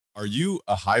Are you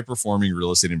a high performing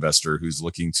real estate investor who's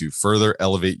looking to further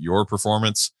elevate your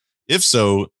performance? If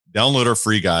so, download our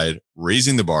free guide,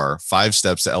 Raising the Bar 5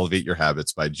 Steps to Elevate Your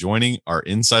Habits, by joining our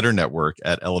insider network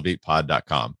at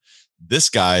elevatepod.com. This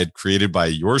guide, created by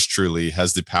yours truly,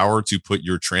 has the power to put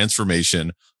your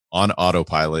transformation on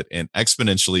autopilot and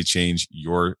exponentially change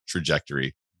your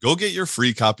trajectory. Go get your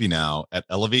free copy now at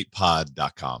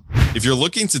elevatepod.com. If you're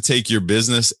looking to take your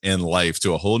business and life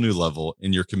to a whole new level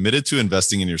and you're committed to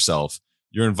investing in yourself,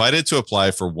 you're invited to apply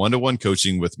for one-to-one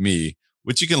coaching with me,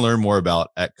 which you can learn more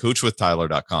about at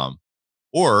coachwithtyler.com.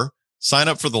 Or sign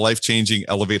up for the life-changing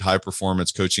Elevate High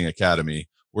Performance Coaching Academy,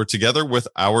 where together with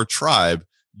our tribe,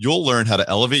 you'll learn how to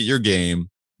elevate your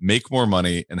game, make more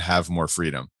money, and have more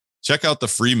freedom. Check out the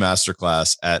free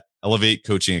masterclass at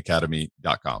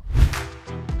elevatecoachingacademy.com.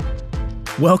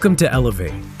 Welcome to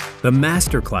Elevate, the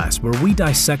masterclass where we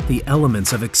dissect the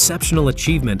elements of exceptional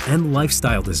achievement and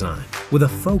lifestyle design with a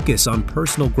focus on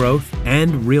personal growth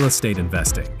and real estate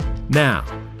investing. Now,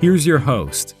 here's your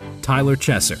host, Tyler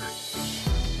Chesser.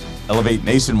 Elevate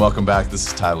Nation, welcome back. This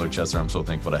is Tyler Chesser. I'm so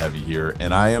thankful to have you here.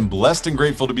 And I am blessed and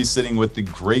grateful to be sitting with the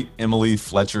great Emily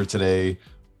Fletcher today.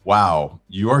 Wow,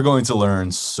 you are going to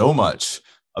learn so much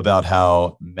about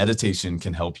how meditation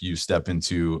can help you step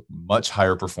into much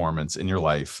higher performance in your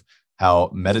life, how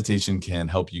meditation can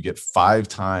help you get 5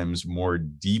 times more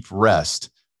deep rest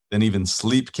than even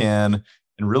sleep can,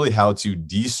 and really how to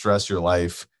de-stress your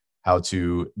life, how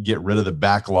to get rid of the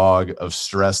backlog of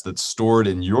stress that's stored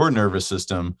in your nervous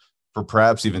system for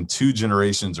perhaps even 2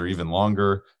 generations or even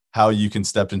longer, how you can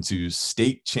step into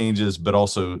state changes, but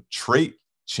also trait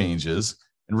changes,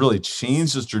 and really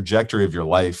change the trajectory of your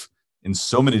life in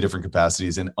so many different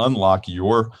capacities and unlock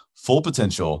your full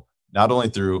potential, not only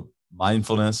through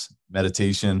mindfulness,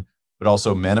 meditation, but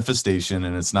also manifestation.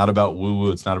 And it's not about woo-woo.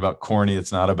 It's not about corny.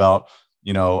 It's not about,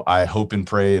 I hope and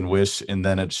pray and wish, and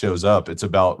then it shows up. It's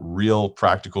about real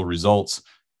practical results.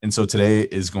 And so today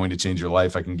is going to change your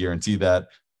life. I can guarantee that.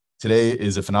 Today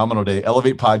is a phenomenal day.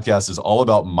 Elevate Podcast is all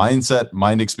about mindset,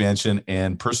 mind expansion,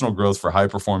 and personal growth for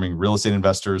high-performing real estate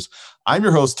investors. I'm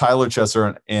your host, Tyler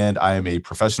Chesser, and I am a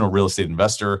professional real estate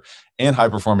investor and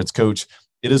high-performance coach.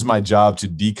 It is my job to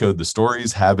decode the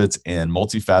stories, habits, and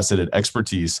multifaceted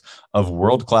expertise of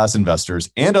world-class investors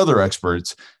and other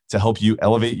experts to help you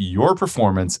elevate your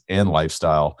performance and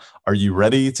lifestyle. Are you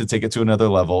ready to take it to another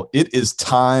level? It is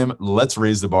time. Let's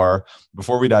raise the bar.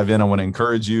 Before we dive in, I want to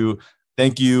encourage you.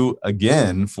 Thank you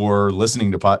again for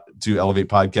listening to Elevate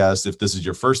Podcast. If this is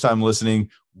your first time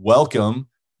listening, welcome.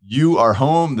 You are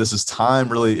home. This is time,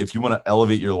 really, if you want to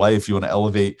elevate your life, you want to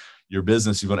elevate your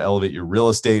business, you want to elevate your real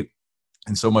estate,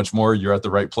 and so much more, you're at the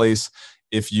right place.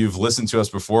 If you've listened to us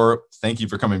before, thank you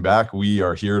for coming back. We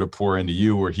are here to pour into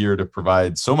you. We're here to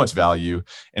provide so much value,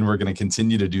 and we're going to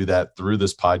continue to do that through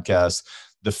this podcast.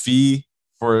 The fee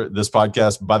for this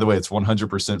podcast, by the way, it's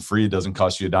 100% free. It doesn't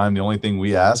cost you a dime. The only thing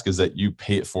we ask is that you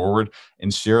pay it forward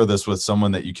and share this with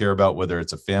someone that you care about, whether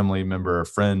it's a family member, a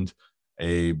friend,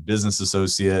 a business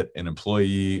associate, an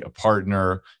employee, a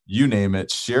partner, you name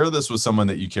it. Share this with someone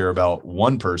that you care about,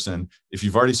 one person. If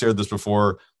you've already shared this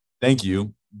before, thank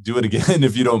you. Do it again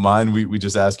if you don't mind. We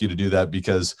just ask you to do that,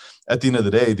 because at the end of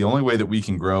the day, the only way that we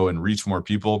can grow and reach more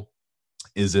people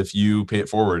is if you pay it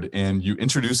forward and you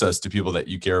introduce us to people that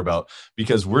you care about,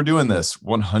 because we're doing this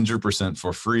 100%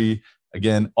 for free.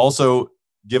 Again, also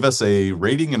give us a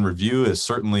rating and review is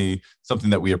certainly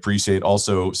something that we appreciate.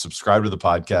 Also, subscribe to the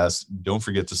podcast. Don't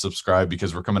forget to subscribe,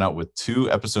 because we're coming out with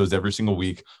 2 episodes every single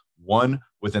week, one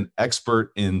with an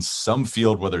expert in some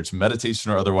field, whether it's meditation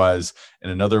or otherwise,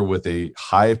 and another with a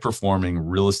high-performing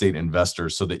real estate investor,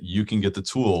 so that you can get the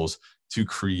tools to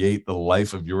create the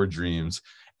life of your dreams.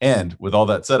 And with all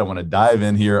that said, I want to dive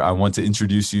in here. I want to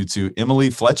introduce you to Emily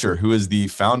Fletcher, who is the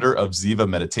founder of Ziva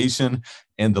Meditation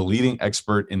and the leading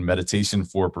expert in meditation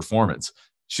for performance.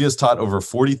 She has taught over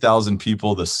 40,000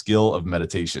 people the skill of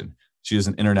meditation. She is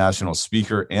an international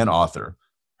speaker and author.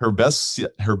 Her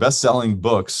best-selling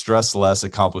book, Stress Less,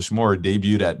 Accomplish More,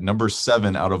 debuted at number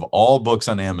 7 out of all books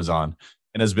on Amazon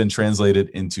and has been translated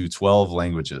into 12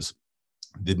 languages.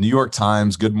 The New York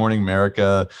Times, Good Morning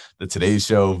America, The Today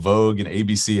Show, Vogue, and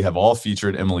ABC have all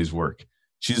featured Emily's work.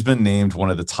 She's been named one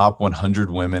of the top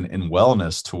 100 women in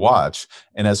wellness to watch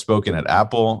and has spoken at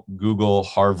Apple, Google,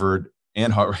 Harvard,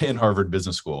 and Harvard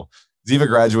Business School. Ziva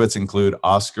graduates include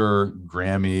Oscar,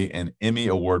 Grammy, and Emmy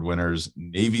Award winners,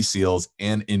 Navy SEALs,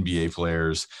 and NBA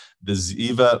players. The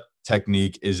Ziva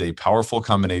technique is a powerful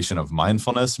combination of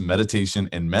mindfulness, meditation,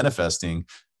 and manifesting,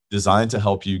 designed to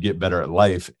help you get better at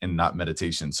life and not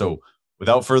meditation. So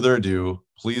without further ado,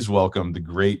 please welcome the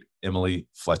great Emily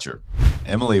Fletcher.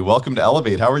 Emily, welcome to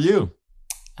Elevate. How are you?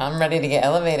 I'm ready to get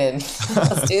elevated.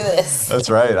 Let's do this. That's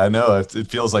right. I know it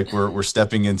feels like we're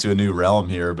stepping into a new realm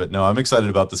here, but no, I'm excited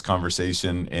about this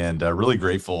conversation and really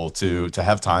grateful to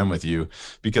have time with you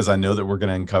because I know that we're going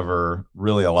to uncover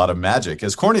really a lot of magic.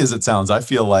 As corny as it sounds, I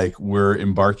feel like we're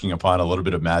embarking upon a little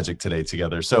bit of magic today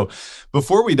together. So,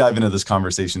 before we dive into this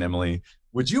conversation, Emily,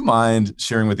 would you mind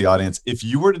sharing with the audience if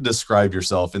you were to describe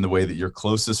yourself in the way that your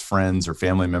closest friends or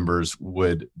family members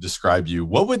would describe you?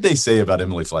 What would they say about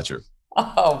Emily Fletcher?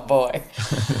 Oh boy.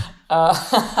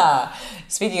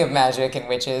 Speaking of magic and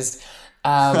witches,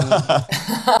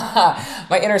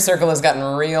 my inner circle has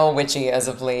gotten real witchy as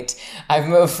of late. I've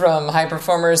moved from high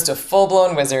performers to full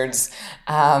blown wizards.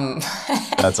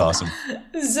 That's awesome.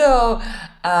 So,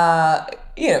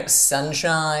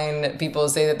 sunshine. People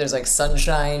say that there's like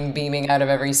sunshine beaming out of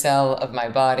every cell of my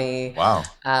body. Wow.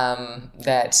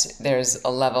 That there's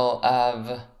a level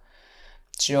of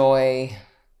joy,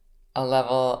 a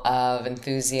level of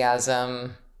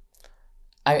enthusiasm.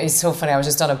 It's so funny. I was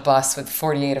just on a bus with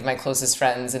 48 of my closest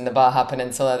friends in the Baja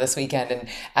Peninsula this weekend. And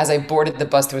as I boarded the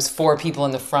bus, there was 4 people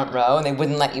in the front row and they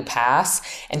wouldn't let you pass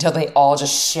until they all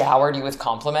just showered you with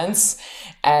compliments.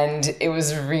 And it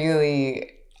was really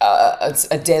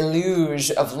a deluge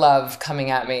of love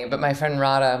coming at me. But my friend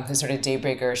Rada, who's sort of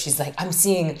daybreaker, she's like, I'm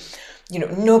seeing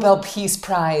Nobel Peace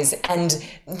Prize and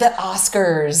the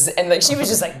Oscars. And like, she was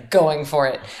just like going for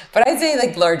it. But I'd say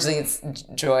like largely it's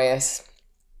joyous.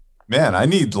 Man, I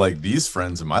need like these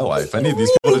friends in my life. I need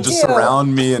these people Really to just do.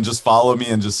 surround me and just follow me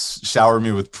and just shower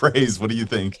me with praise. What do you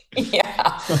think? Yeah,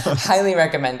 highly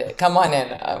recommend it. Come on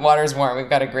in. Water's warm. We've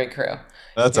got a great crew.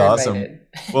 That's You're awesome. invited.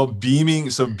 Well,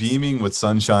 beaming with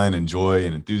sunshine and joy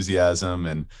and enthusiasm.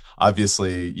 And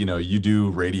obviously, you do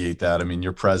radiate that. I mean,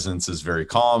 your presence is very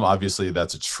calm. Obviously,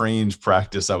 that's a trained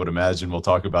practice, I would imagine. We'll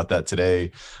talk about that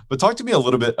today. But talk to me a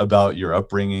little bit about your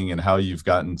upbringing and how you've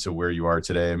gotten to where you are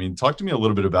today. I mean, talk to me a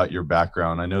little bit about your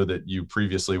background. I know that you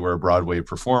previously were a Broadway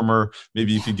performer.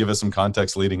 Maybe you could give us some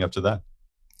context leading up to that.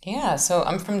 Yeah, so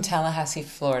I'm from Tallahassee,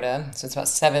 Florida. So it's about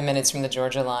 7 minutes from the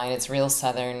Georgia line. It's real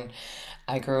southern.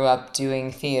 I grew up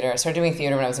doing theater. I started doing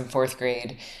theater when I was in 4th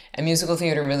grade. And musical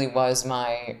theater really was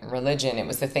my religion. It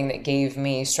was the thing that gave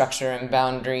me structure and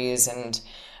boundaries. And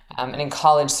in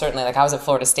college, certainly, like I was at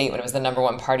Florida State when it was the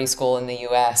 #1 party school in the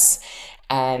US.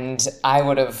 And I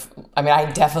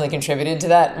definitely contributed to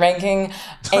that ranking.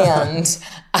 And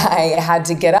I had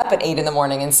to get up at 8 in the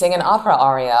morning and sing an opera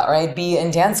aria, or I'd be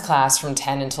in dance class from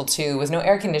 10 until 2 with no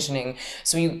air conditioning.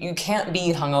 So you can't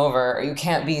be hungover or you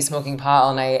can't be smoking pot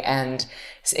all night and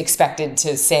expected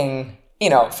to sing,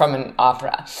 from an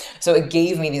opera. So it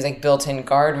gave me these like built-in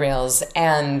guardrails.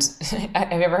 And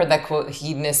have you ever heard that quote,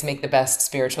 hedonists make the best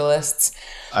spiritualists?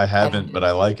 I haven't, but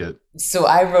I like it. So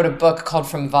I wrote a book called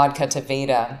From Vodka to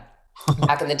Veda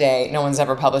back in the day. No one's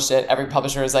ever published it. Every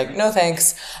publisher is like, no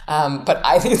thanks. But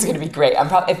I think it's going to be great.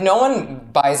 If no one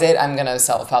buys it, I'm going to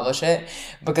self-publish it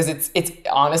because it's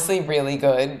honestly really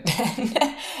good.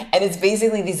 And it's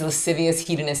basically these lascivious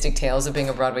hedonistic tales of being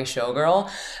a Broadway showgirl,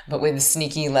 but with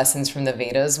sneaky lessons from the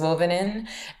Vedas woven in.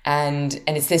 And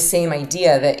it's this same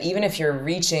idea that even if you're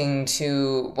reaching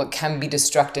to what can be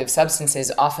destructive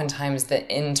substances, oftentimes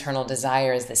the internal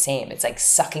desire is the same. It's like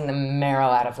sucking the marrow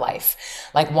out of life,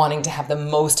 like wanting to have the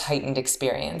most heightened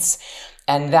experience.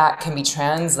 And that can be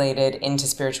translated into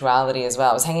spirituality as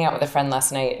well. I was hanging out with a friend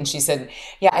last night and she said,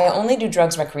 yeah, I only do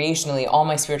drugs recreationally. All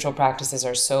my spiritual practices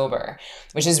are sober,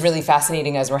 which is really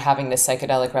fascinating as we're having this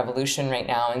psychedelic revolution right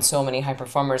now. And so many high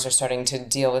performers are starting to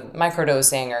deal with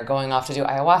microdosing or going off to do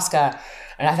ayahuasca.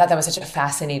 And I thought that was such a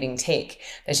fascinating take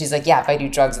that she's like, yeah, if I do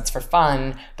drugs, it's for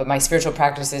fun. But my spiritual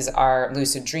practices are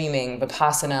lucid dreaming,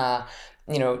 Vipassana,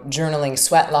 journaling,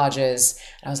 sweat lodges.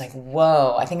 And I was like,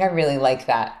 whoa, I think I really like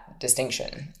that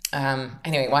distinction.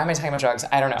 Anyway, why am I talking about drugs?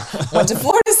 I don't know. Went to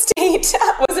Florida State,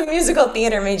 was a musical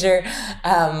theater major,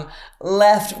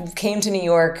 left, came to New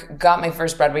York, got my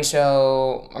first Broadway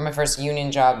show, or my first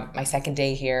union job, my second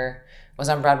day here, was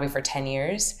on Broadway for 10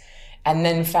 years, and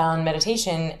then found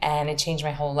meditation, and it changed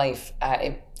my whole life.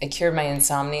 It cured my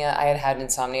insomnia. I had had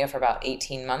insomnia for about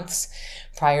 18 months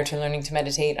prior to learning to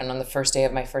meditate, and on the first day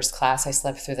of my first class, I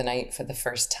slept through the night for the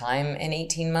first time in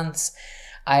 18 months.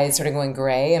 I started going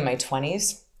gray in my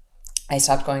 20s. I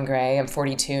stopped going gray. I'm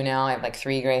 42 now. I have like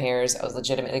 3 gray hairs. I was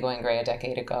legitimately going gray a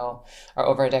decade ago, or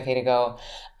over a decade ago.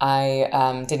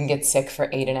 I didn't get sick for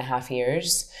 8.5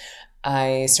 years.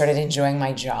 I started enjoying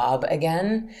my job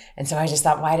again. And so I just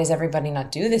thought, why does everybody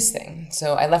not do this thing?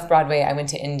 So I left Broadway. I went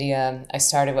to India. I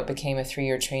started what became a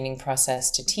 3-year training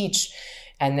process to teach.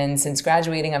 And then since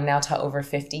graduating, I've now taught over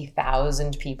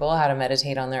 50,000 people how to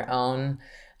meditate on their own.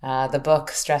 The book,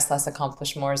 Stress Less,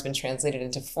 Accomplish More, has been translated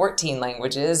into 14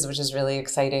 languages, which is really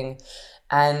exciting.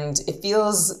 And it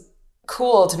feels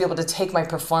cool to be able to take my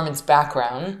performance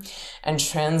background and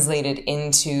translate it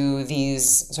into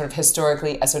these sort of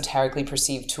historically, esoterically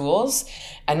perceived tools.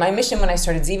 And my mission when I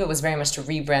started Ziva was very much to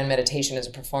rebrand meditation as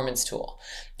a performance tool.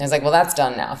 And I was like, well, that's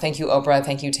done now. Thank you, Oprah.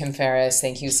 Thank you, Tim Ferriss.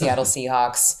 Thank you, Seattle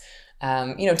Seahawks.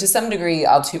 To some degree,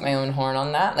 I'll toot my own horn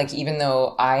on that. Like, even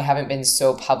though I haven't been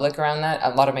so public around that,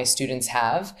 a lot of my students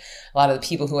have. A lot of the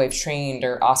people who I've trained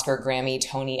are Oscar, Grammy,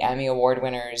 Tony, Emmy Award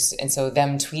winners. And so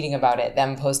them tweeting about it,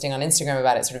 them posting on Instagram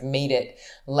about it sort of made it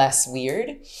less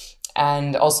weird.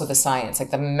 And also the science,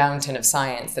 like the mountain of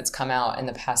science that's come out in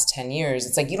the past 10 years.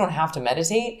 It's like, you don't have to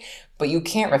meditate, but you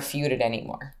can't refute it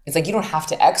anymore. It's like, you don't have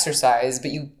to exercise,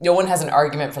 but no one has an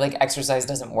argument for like exercise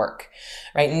doesn't work.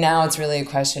 Right now, it's really a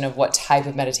question of what type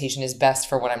of meditation is best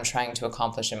for what I'm trying to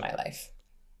accomplish in my life.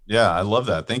 Yeah, I love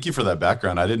that. Thank you for that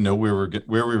background. I didn't know where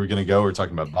we were going to go. We're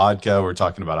talking about vodka. We're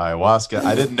talking about ayahuasca.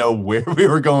 I didn't know where we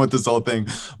were going with this whole thing,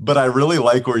 but I really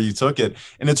like where you took it.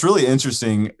 And it's really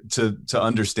interesting to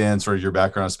understand sort of your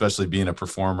background, especially being a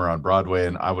performer on Broadway.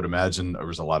 And I would imagine there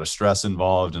was a lot of stress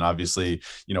involved and obviously,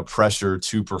 pressure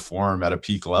to perform at a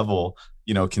peak level,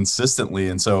 consistently.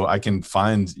 And so I can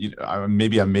find,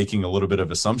 maybe I'm making a little bit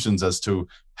of assumptions as to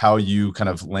how you kind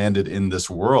of landed in this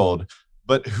world.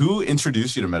 But who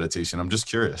introduced you to meditation? I'm just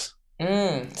curious.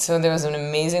 So there was an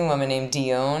amazing woman named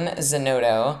Dion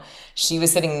Zanotto. She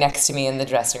was sitting next to me in the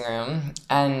dressing room,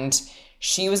 and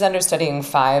she was understudying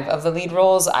 5 of the lead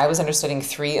roles. I was understudying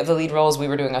 3 of the lead roles. We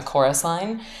were doing a chorus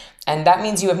line. And that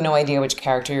means you have no idea which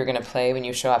character you're going to play when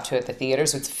you show up to it at the theater.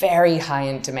 So it's very high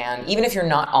in demand. Even if you're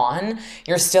not on,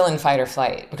 you're still in fight or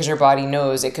flight because your body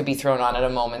knows it could be thrown on at a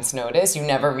moment's notice. You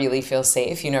never really feel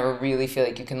safe. You never really feel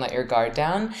like you can let your guard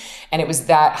down. And it was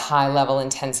that high level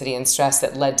intensity and stress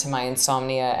that led to my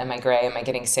insomnia and my gray and my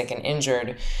getting sick and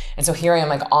injured. And so here I am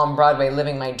like on Broadway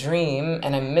living my dream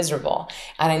and I'm miserable.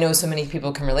 And I know so many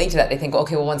people can relate to that. They think,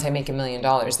 okay, well, once I make $1 million,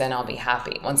 then I'll be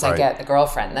happy. Once I get the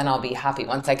girlfriend, then I'll be happy.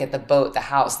 Once I get the boat, the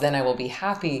house, then I will be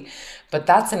happy. But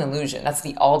that's an illusion. That's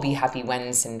the all be happy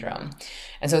when syndrome.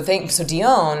 And so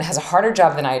Dion has a harder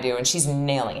job than I do, and she's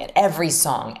nailing it. Every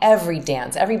song, every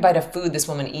dance, every bite of food this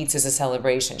woman eats is a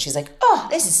celebration. She's like, oh,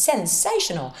 this is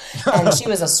sensational. And she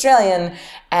was Australian,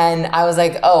 and I was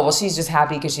like, oh, well, she's just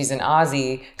happy because she's an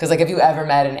Aussie. Because like, have you ever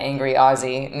met an angry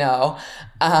Aussie? No.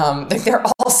 Like they're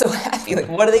all so happy. Like,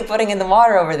 what are they putting in the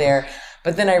water over there?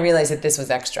 But then I realized that this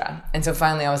was extra. And so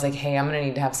finally I was like, hey, I'm going to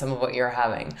need to have some of what you're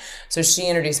having. So she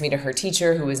introduced me to her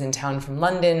teacher who was in town from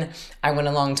London. I went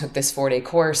along, took this 4-day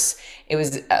course. It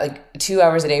was like 2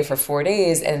 hours a day for 4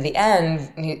 days. And at the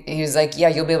end, he was like, yeah,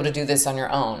 you'll be able to do this on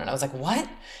your own. And I was like, what?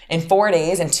 In 4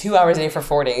 days and 2 hours a day for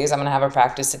 4 days, I'm going to have a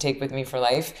practice to take with me for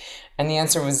life. And the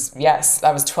answer was yes.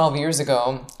 That was 12 years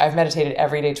ago. I've meditated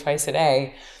every day, twice a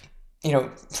day.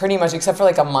 Pretty much except for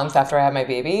like a month after I had my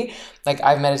baby, like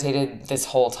I've meditated this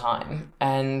whole time.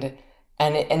 And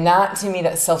that to me,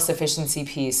 that self-sufficiency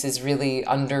piece is really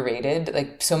underrated.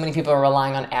 Like so many people are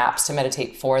relying on apps to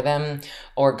meditate for them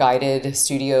or guided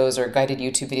studios or guided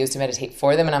YouTube videos to meditate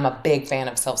for them. And I'm a big fan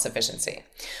of self-sufficiency.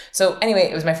 So anyway,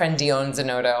 it was my friend Dion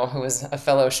Zanotto, who was a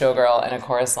fellow showgirl and a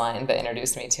chorus line, that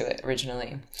introduced me to it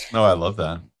originally. No, I love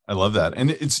that. I love that.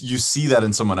 And you see that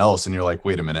in someone else and you're like,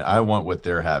 wait a minute, I want what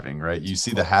they're having, right? You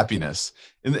see the happiness.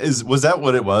 And was that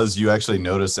what it was? You actually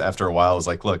noticed after a while, it was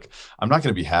like, look, I'm not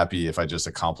going to be happy if I just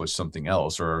accomplish something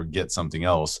else or get something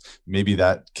else. Maybe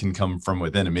that can come from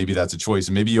within and maybe that's a choice.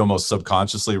 And maybe you almost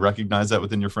subconsciously recognize that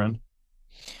within your friend.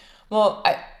 Well,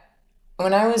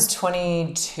 when I was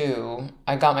 22,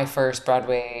 I got my first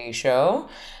Broadway show,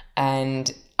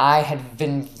 and I had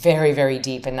been very, very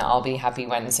deep in the I'll be happy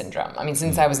when syndrome. I mean,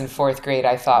 since I was in 4th grade,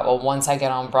 I thought, well, once I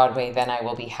get on Broadway, then I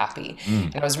will be happy.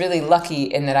 And I was really lucky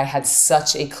in that I had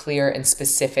such a clear and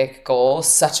specific goal,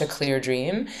 such a clear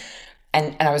dream.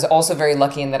 And I was also very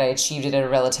lucky in that I achieved it at a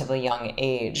relatively young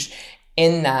age.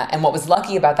 In that, and what was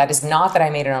lucky about that is not that I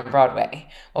made it on Broadway.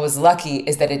 What was lucky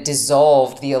is that it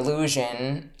dissolved the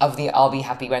illusion of the I'll be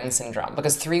happy when syndrome,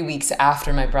 because 3 weeks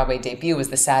after my Broadway debut was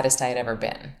the saddest I had ever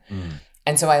been.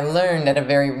 And so I learned at a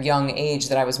very young age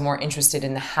that I was more interested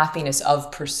in the happiness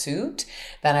of pursuit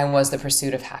than I was the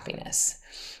pursuit of happiness.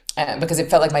 Because it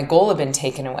felt like my goal had been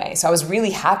taken away. So I was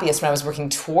really happiest when I was working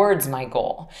towards my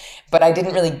goal. But I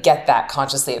didn't really get that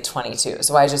consciously at 22.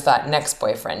 So I just thought next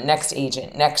boyfriend, next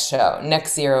agent, next show,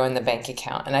 next zero in the bank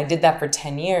account. And I did that for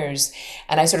 10 years.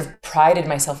 And I sort of prided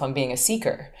myself on being a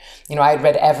seeker. I had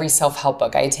read every self-help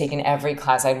book. I had taken every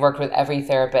class. I'd worked with every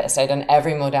therapist. I'd done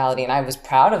every modality. And I was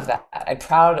proud of that. I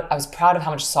was proud of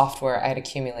how much software I had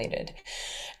accumulated.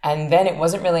 And then it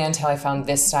wasn't really until I found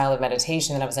this style of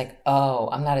meditation that I was like, oh,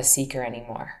 I'm not a seeker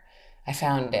anymore. I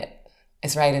found it.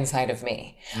 It's right inside of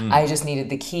me. I just needed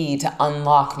the key to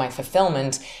unlock my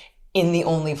fulfillment in the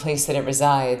only place that it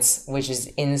resides, which is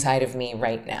inside of me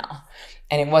right now.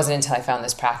 And it wasn't until I found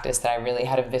this practice that I really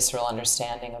had a visceral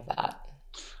understanding of that.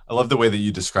 I love the way that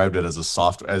you described it as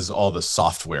as all the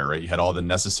software, right? You had all the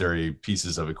necessary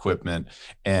pieces of equipment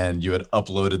and you had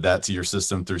uploaded that to your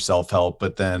system through self-help,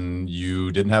 but then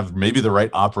you didn't have maybe the right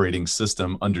operating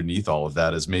system underneath all of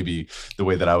that is maybe the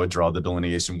way that I would draw the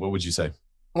delineation. What would you say?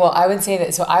 Well, I would say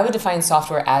that, so I would define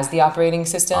software as the operating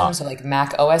system. So like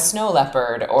Mac OS Snow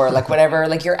Leopard or like whatever,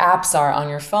 like your apps are on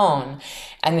your phone.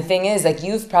 And the thing is, like,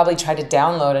 you've probably tried to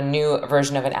download a new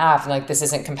version of an app and like, this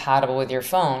isn't compatible with your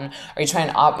phone, or you try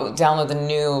and download the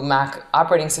new Mac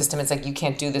operating system. It's like, you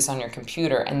can't do this on your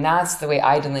computer. And that's the way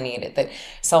I delineate it, that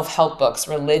self-help books,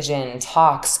 religion,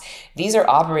 talks, these are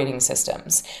operating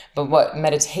systems. But what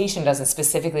meditation does, and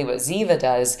specifically what Ziva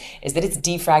does, is that it's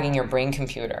defragging your brain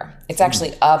computer. It's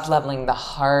actually up-leveling the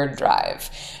hard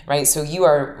drive, right? So you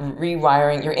are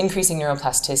rewiring, you're increasing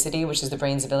neuroplasticity, which is the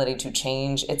brain's ability to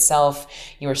change itself.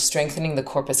 You are strengthening the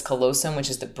corpus callosum, which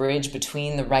is the bridge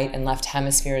between the right and left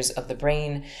hemispheres of the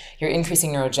brain. You're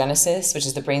increasing neurogenesis, which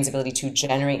is the brain's ability to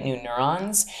generate new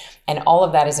neurons. And all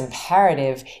of that is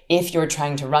imperative if you're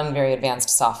trying to run very advanced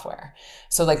software.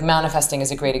 So like manifesting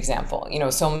is a great example. You know,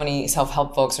 so many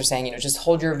self-help folks are saying, you know, just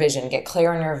hold your vision, get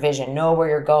clear on your vision, know where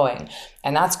you're going.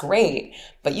 And that's great,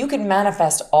 but you can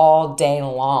manifest all day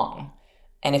long.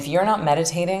 And if you're not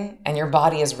meditating and your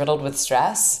body is riddled with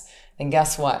stress, then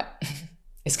guess what?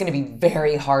 It's going to be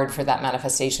very hard for that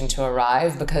manifestation to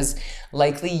arrive because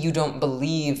likely you don't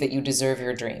believe that you deserve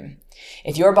your dream.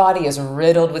 If your body is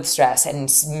riddled with stress and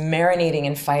marinating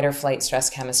in fight or flight stress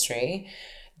chemistry,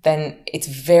 then it's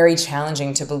very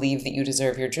challenging to believe that you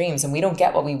deserve your dreams. And we don't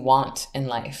get what we want in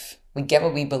life. We get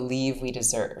what we believe we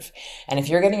deserve. And if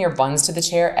you're getting your buns to the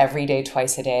chair every day,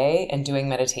 twice a day, and doing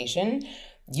meditation,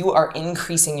 you are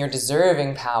increasing your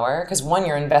deserving power because one,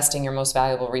 you're investing your most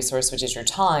valuable resource, which is your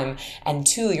time. And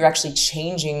two, you're actually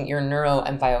changing your neuro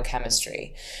and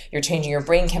biochemistry. You're changing your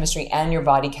brain chemistry and your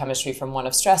body chemistry from one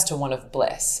of stress to one of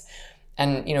bliss.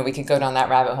 And, you know, we could go down that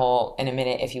rabbit hole in a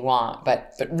minute if you want,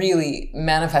 but really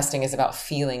manifesting is about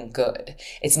feeling good.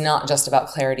 It's not just about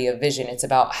clarity of vision. It's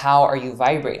about how are you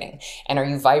vibrating? And are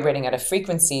you vibrating at a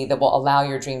frequency that will allow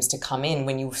your dreams to come in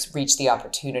when you reach the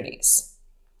opportunities?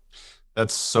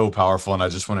 That's so powerful. And I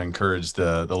just want to encourage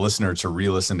the listener to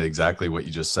re-listen to exactly what you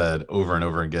just said over and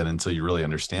over again until you really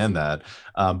understand that.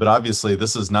 But obviously,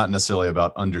 this is not necessarily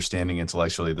about understanding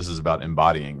intellectually. This is about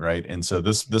embodying, right? And so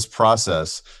this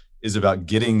process is about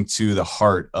getting to the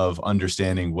heart of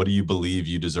understanding what do you believe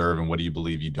you deserve and what do you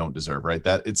believe you don't deserve, right?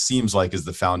 That it seems like is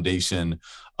the foundation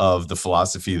of the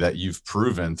philosophy that you've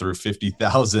proven through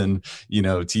 50,000,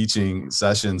 teaching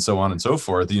sessions, so on and so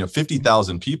forth,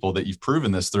 50,000 people that you've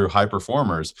proven this through high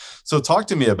performers. So talk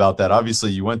to me about that.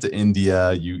 Obviously you went to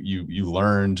India, you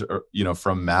learned,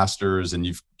 from masters, and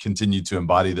you've continued to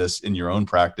embody this in your own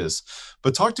practice.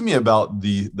 But talk to me about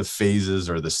the phases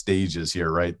or the stages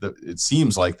here, right? It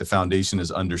seems like the foundation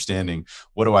is understanding,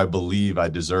 what do I believe I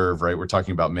deserve, right? We're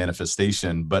talking about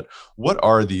manifestation, but what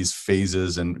are these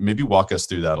phases? And maybe walk us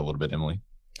through that a little bit, Emily.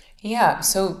 Yeah,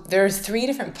 so there are 3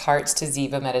 different parts to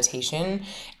Ziva meditation.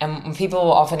 And people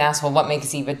will often ask, well, what makes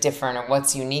Ziva different or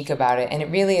what's unique about it? And it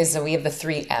really is that we have the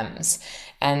 3 M's.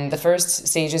 And the first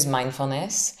stage is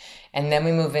mindfulness. And then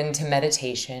we move into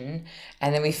meditation.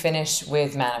 And then we finish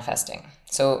with manifesting.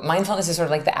 So mindfulness is sort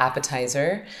of like the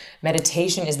appetizer.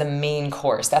 Meditation is the main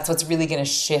course. That's what's really going to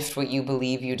shift what you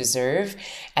believe you deserve.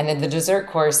 And then the dessert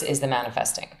course is the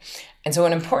manifesting. And so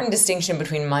an important distinction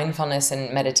between mindfulness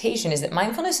and meditation is that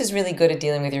mindfulness is really good at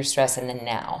dealing with your stress in the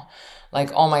now.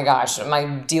 Like, oh my gosh, my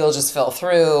deal just fell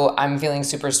through. I'm feeling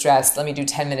super stressed. Let me do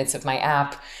 10 minutes of my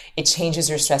app. It changes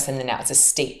your stress in the now. It's a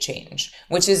state change,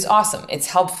 which is awesome. It's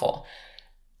helpful.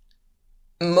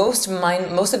 Most of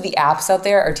the apps out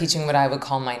there are teaching what I would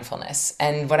call mindfulness.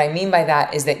 And what I mean by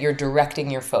that is that you're directing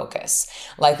your focus.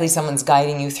 Likely someone's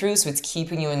guiding you through, so it's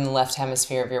keeping you in the left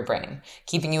hemisphere of your brain,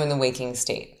 keeping you in the waking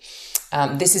state.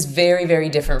 This is very, very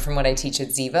different from what I teach at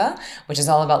Ziva, which is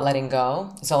all about letting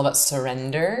go. It's all about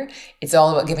surrender. It's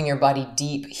all about giving your body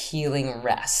deep healing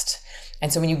rest.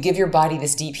 And so when you give your body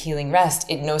this deep healing rest,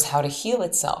 it knows how to heal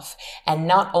itself. And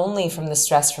not only from the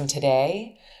stress from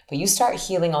today, but you start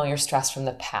healing all your stress from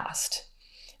the past.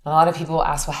 A lot of people will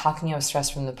ask, well, how can you have stress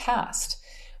from the past?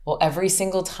 Well, every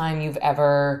single time you've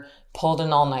ever pulled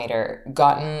an all-nighter,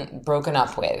 gotten broken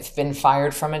up with, been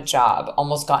fired from a job,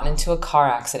 almost gotten into a car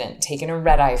accident, taken a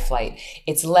red-eye flight,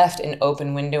 it's left an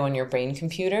open window on your brain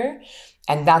computer.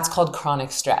 And that's called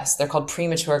chronic stress. They're called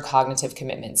premature cognitive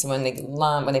commitments. And when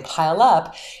they pile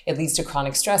up, it leads to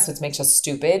chronic stress, which makes us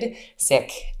stupid,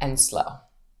 sick, and slow.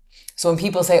 So when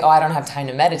people say, oh, I don't have time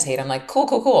to meditate, I'm like,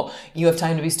 cool. You have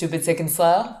time to be stupid, sick, and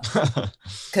slow?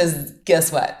 Because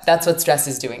guess what? That's what stress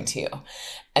is doing to you.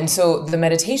 And so the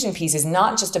meditation piece is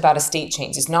not just about a state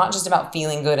change. It's not just about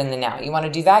feeling good in the now. You want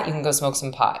to do that? You can go smoke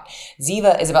some pot.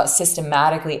 Ziva is about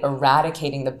systematically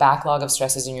eradicating the backlog of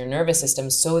stresses in your nervous system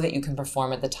so that you can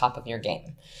perform at the top of your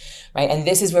game. Right? And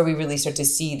this is where we really start to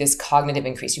see this cognitive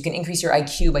increase. You can increase your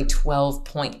IQ by 12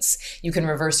 points. You can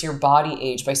reverse your body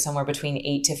age by somewhere between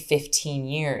 8 to 15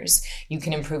 years. You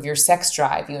can improve your sex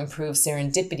drive. You improve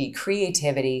serendipity,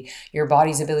 creativity, your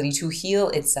body's ability to heal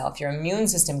itself. Your immune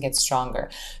system gets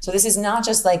stronger. So this is not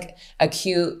just like a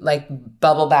cute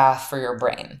bubble bath for your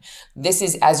brain. This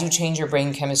is, as you change your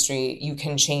brain chemistry, you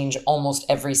can change almost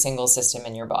every single system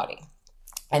in your body.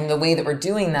 And the way that we're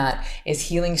doing that is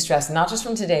healing stress, not just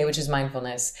from today, which is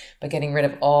mindfulness, but getting rid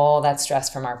of all that stress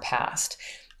from our past.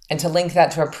 And to link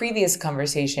that to our previous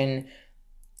conversation,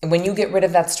 when you get rid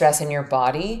of that stress in your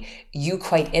body, you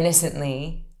quite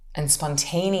innocently and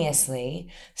spontaneously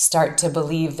start to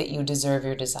believe that you deserve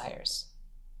your desires.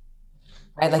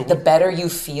 Right? Like the better you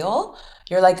feel,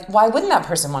 you're like, why wouldn't that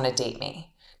person want to date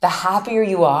me? The happier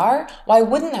you are, why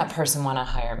wouldn't that person want to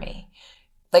hire me?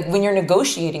 Like when you're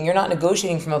negotiating, you're not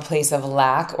negotiating from a place of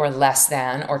lack or less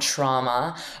than or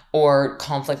trauma or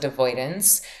conflict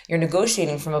avoidance. You're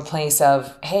negotiating from a place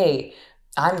of, hey,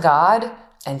 I'm God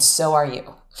and so are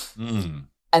you. Mm.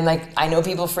 And I know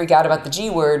people freak out about the G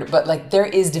word, but there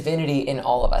is divinity in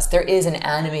all of us. There is an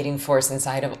animating force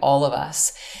inside of all of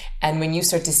us. And when you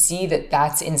start to see that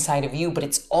that's inside of you, but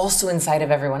it's also inside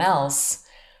of everyone else,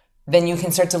 then you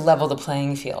can start to level the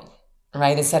playing field.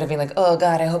 Right? Instead of being like, oh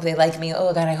God, I hope they like me.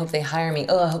 Oh God, I hope they hire me.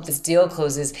 Oh, I hope this deal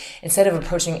closes. Instead of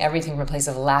approaching everything from a place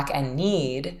of lack and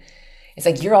need, it's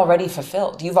like you're already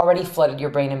fulfilled. You've already flooded your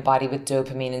brain and body with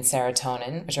dopamine and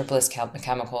serotonin, which are bliss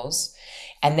chemicals.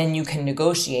 And then you can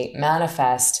negotiate,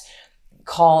 manifest,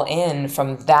 call in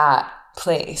from that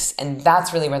place. And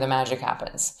that's really where the magic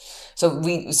happens. So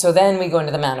then we go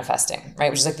into the manifesting,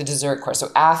 right? Which is like the dessert course. So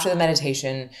after the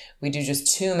meditation, we do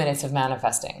just 2 minutes of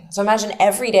manifesting. So imagine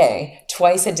every day,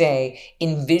 twice a day,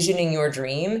 envisioning your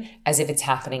dream as if it's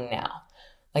happening now.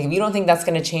 Like if you don't think that's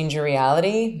going to change your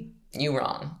reality, you're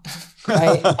wrong,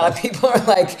 right? People are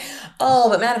like, oh,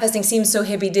 but manifesting seems so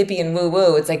hippy dippy and woo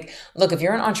woo. It's like, look, if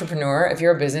you're an entrepreneur, if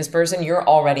you're a business person, you're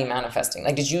already manifesting.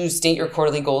 Like, did you state your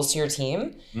quarterly goals to your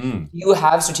team? You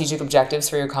have strategic objectives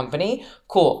for your company.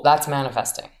 Cool. That's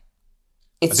manifesting.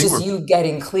 It's just you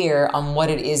getting clear on what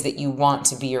it is that you want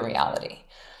to be your reality.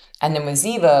 And then with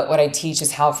Ziva, what I teach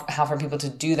is how for people to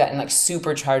do that and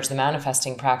supercharge the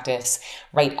manifesting practice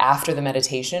right after the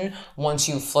meditation once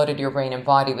you've flooded your brain and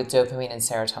body with dopamine and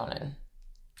serotonin.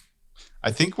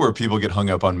 I think where people get hung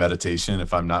up on meditation,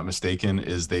 if I'm not mistaken,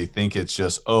 is they think it's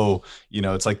just,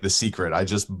 it's like The Secret. I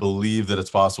just believe that it's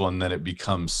possible and then it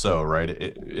becomes so, right?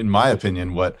 In my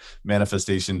opinion, what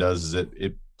manifestation does is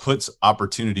it puts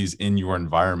opportunities in your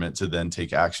environment to then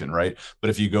take action, right? But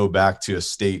if you go back to a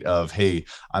state of, hey,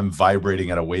 I'm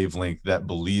vibrating at a wavelength that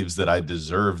believes that I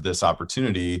deserve this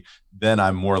opportunity, then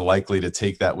I'm more likely to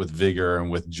take that with vigor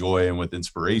and with joy and with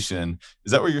inspiration.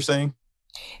 Is that what you're saying?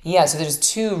 Yeah, so there's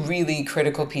 2 really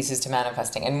critical pieces to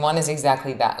manifesting. And one is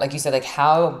exactly that. Like you said,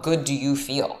 how good do you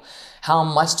feel? How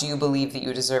much do you believe that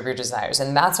you deserve your desires?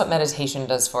 And that's what meditation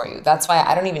does for you. That's why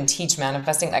I don't even teach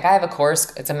manifesting. I have a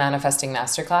course, it's a manifesting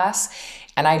masterclass,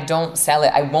 and I don't sell it.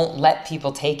 I won't let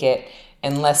people take it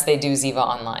unless they do Ziva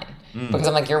online. Because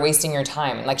I'm like, you're wasting your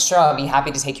time. And sure, I'll be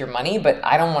happy to take your money, but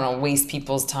I don't want to waste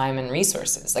people's time and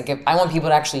resources. If I want people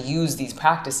to actually use these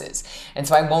practices. And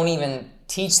so I won't even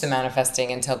teach the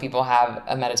manifesting until people have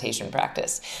a meditation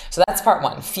practice. So that's part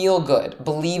 1. Feel good.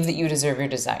 Believe that you deserve your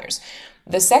desires.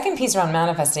 The second piece around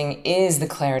manifesting is the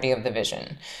clarity of the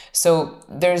vision. So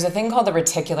there's a thing called the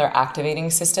reticular activating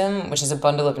system, which is a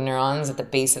bundle of neurons at the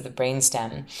base of the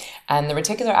brainstem. And the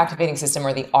reticular activating system,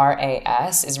 or the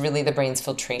RAS, is really the brain's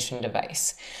filtration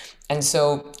device. And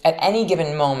so at any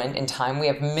given moment in time, we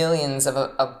have millions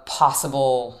of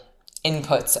possible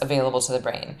inputs available to the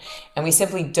brain. And we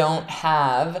simply don't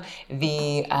have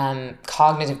the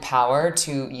cognitive power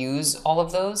to use all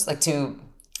of those,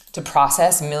 to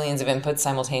process millions of inputs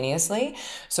simultaneously.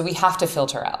 So we have to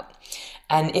filter out.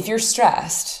 And if you're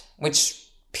stressed, which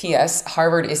P.S.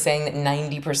 Harvard is saying that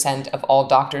 90% of all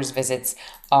doctors' visits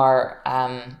are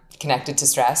connected to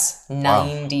stress.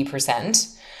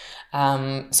 90%.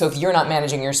 So if you're not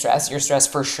managing your stress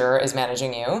for sure is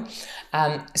managing you.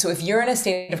 So if you're in a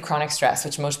state of chronic stress,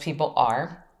 which most people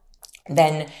are,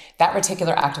 then that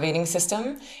reticular activating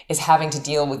system is having to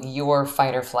deal with your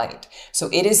fight or flight. So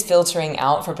it is filtering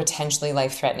out for potentially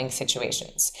life-threatening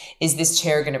situations. Is this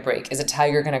chair going to break? Is a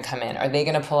tiger going to come in? Are they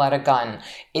going to pull out a gun?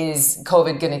 Is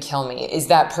COVID going to kill me? Is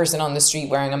that person on the street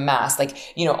wearing a mask? Like,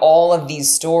 all of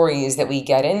these stories that we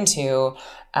get into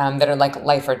that are like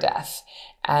life or death.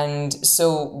 And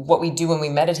so what we do when we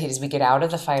meditate is we get out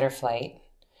of the fight or flight.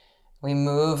 We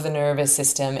move the nervous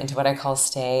system into what I call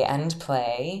stay and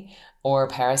play, or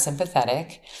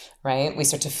parasympathetic, right? We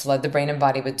start to flood the brain and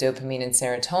body with dopamine and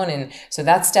serotonin. So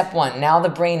that's step one. Now the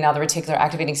reticular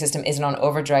activating system isn't on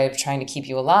overdrive trying to keep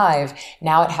you alive.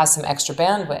 Now it has some extra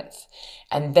bandwidth.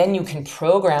 And then you can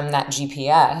program that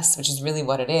GPS, which is really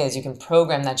what it is. You can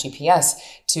program that GPS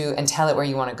and tell it where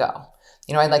you want to go.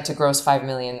 I'd like to gross 5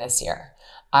 million this year.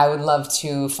 I would love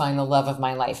to find the love of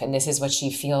my life. And this is what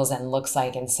she feels and looks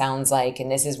like and sounds like.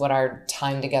 And this is what our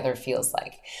time together feels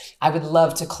like. I would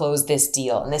love to close this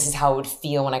deal. And this is how it would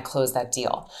feel when I close that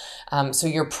deal. So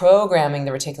you're programming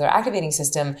the reticular activating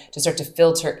system to start to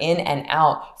filter in and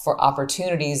out for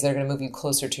opportunities that are going to move you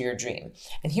closer to your dream.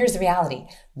 And here's the reality.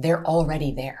 They're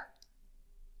already there.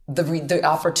 The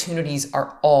opportunities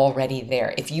are already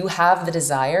there. If you have the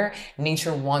desire,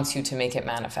 nature wants you to make it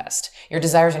manifest. Your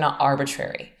desires are not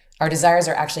arbitrary. Our desires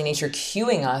are actually nature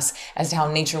cueing us as to how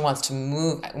nature wants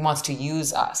to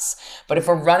use us. But if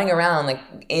we're running around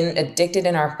addicted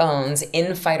in our phones,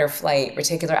 in fight or flight,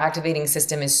 reticular activating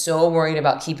system is so worried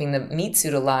about keeping the meat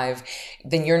suit alive,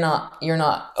 then you're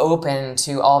not open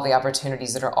to all the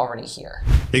opportunities that are already here.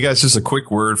 Hey guys, just a quick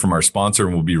word from our sponsor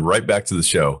and we'll be right back to the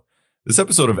show. This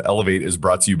episode of Elevate is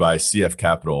brought to you by CF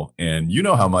Capital, and you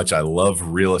know how much I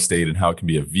love real estate and how it can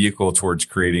be a vehicle towards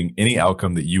creating any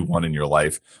outcome that you want in your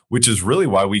life, which is really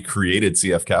why we created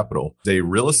CF Capital. It's a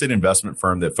real estate investment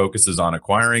firm that focuses on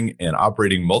acquiring and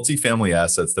operating multifamily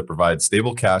assets that provide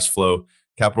stable cash flow,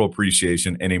 capital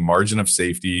appreciation, and a margin of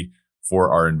safety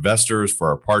for our investors, for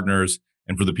our partners,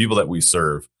 and for the people that we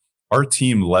serve. Our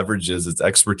team leverages its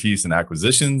expertise in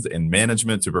acquisitions and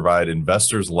management to provide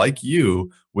investors like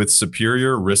you with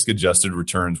superior risk-adjusted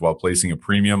returns while placing a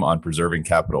premium on preserving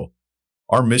capital.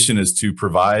 Our mission is to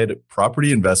provide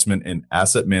property investment and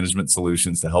asset management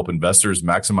solutions to help investors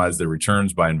maximize their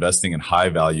returns by investing in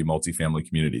high-value multifamily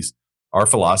communities. Our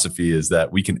philosophy is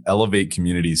that we can elevate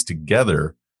communities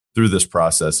together through this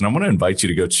process. And I want to invite you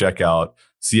to go check out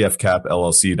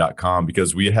cfcapllc.com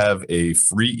because we have a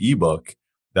free ebook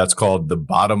that's called The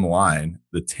Bottom Line,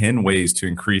 the 10 ways to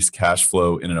increase cash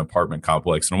flow in an apartment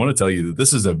complex. And I want to tell you that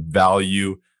this is a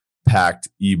value-packed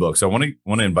ebook. So I want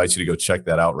to invite you to go check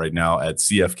that out right now at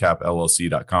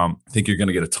cfcapllc.com. I think you're going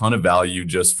to get a ton of value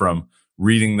just from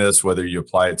reading this, whether you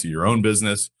apply it to your own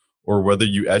business or whether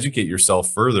you educate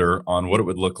yourself further on what it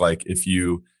would look like if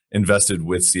you invested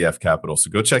with CF Capital.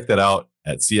 So go check that out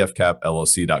at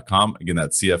cfcapllc.com. Again,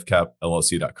 that's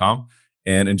cfcapllc.com.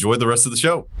 And enjoy the rest of the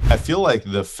show. I feel like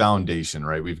the foundation,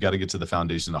 right? We've got to get to the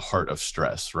foundation, the heart of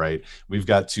stress, right? We've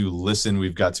got to listen.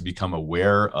 We've got to become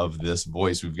aware of this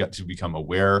voice. We've got to become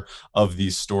aware of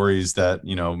these stories that,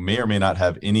 may or may not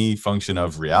have any function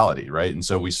of reality, right? And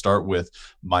so we start with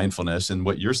mindfulness. And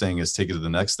what you're saying is take it to the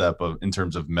next step in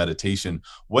terms of meditation.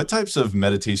 What types of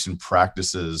meditation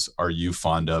practices are you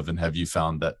fond of and have you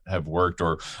found that have worked,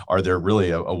 or are there really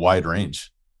a wide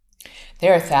range?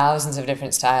 There are thousands of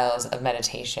different styles of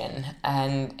meditation,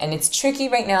 and it's tricky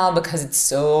right now because it's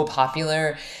so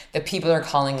popular that people are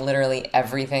calling literally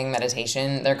everything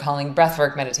meditation. They're calling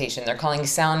breathwork meditation. They're calling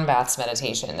sound baths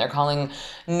meditation. They're calling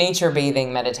nature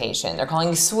bathing meditation. They're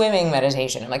calling swimming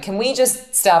meditation. I'm like, can we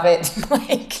just stop it?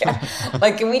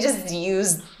 Can we just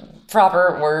use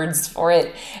proper words for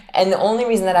it? And the only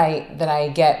reason that I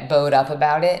get bowed up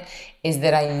about it is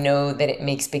that I know that it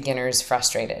makes beginners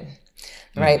frustrated.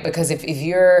 Right? Because if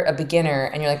you're a beginner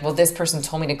and you're like, well, this person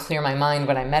told me to clear my mind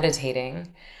when I'm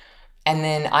meditating, and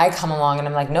then I come along and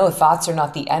I'm like, no, thoughts are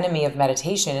not the enemy of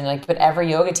meditation. And but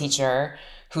every yoga teacher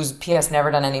who's P.S.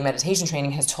 never done any meditation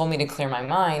training has told me to clear my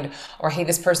mind. Or, hey,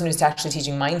 this person who's actually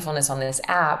teaching mindfulness on this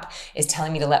app is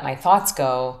telling me to let my thoughts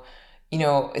go.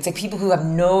 It's like people who have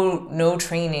no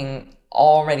training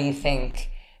already think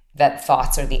that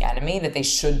thoughts are the enemy, that they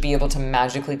should be able to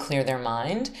magically clear their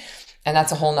mind. And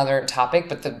that's a whole nother topic.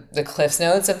 But the Cliff's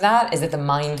Notes of that is that the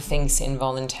mind thinks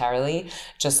involuntarily,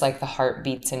 just like the heart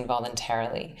beats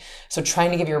involuntarily. So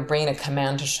trying to give your brain a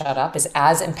command to shut up is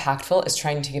as impactful as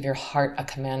trying to give your heart a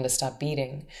command to stop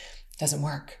beating. It doesn't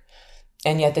work.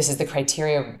 And yet this is the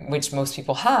criteria which most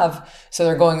people have. So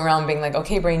they're going around being like,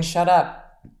 okay, brain, shut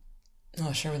up. Oh,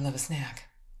 I sure would love a snack.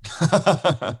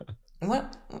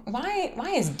 What?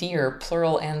 Why is deer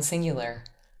plural and singular?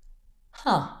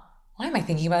 Huh. Why am I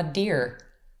thinking about deer?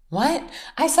 What?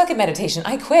 I suck at meditation.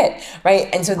 I quit. Right.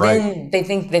 And so then they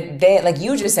think that they, like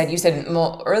you just said,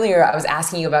 well, earlier I was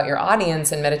asking you about your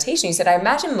audience and meditation. You said, I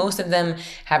imagine most of them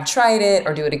have tried it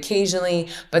or do it occasionally,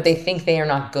 but they think they are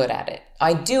not good at it.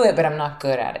 I do it, but I'm not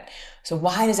good at it. So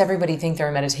why does everybody think they're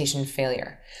a meditation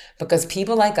failure? Because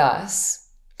people like us,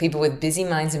 people with busy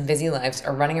minds and busy lives,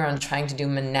 are running around trying to do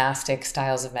monastic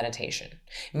styles of meditation,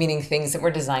 meaning things that were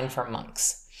designed for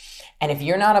monks. And if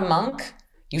you're not a monk,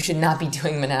 you should not be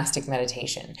doing monastic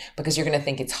meditation because you're going to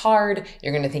think it's hard.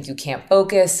 You're going to think you can't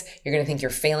focus. You're going to think you're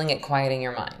failing at quieting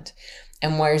your mind.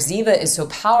 And where Ziva is so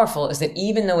powerful is that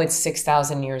even though it's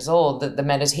 6,000 years old, the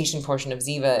meditation portion of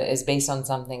Ziva is based on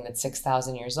something that's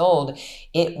 6,000 years old.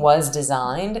 It was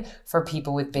designed for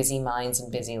people with busy minds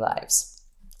and busy lives.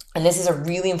 And this is a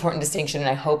really important distinction, and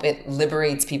I hope it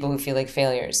liberates people who feel like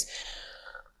failures.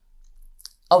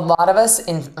 A lot of us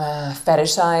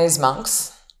fetishize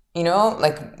monks. You know,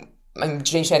 like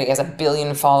Jay Shetty has 1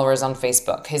 billion followers on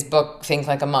Facebook. His book, Think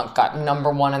Like a Monk, got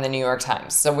 #1 in the New York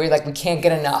Times. So we're like, we can't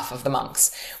get enough of the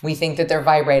monks. We think that they're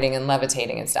vibrating and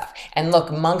levitating and stuff. And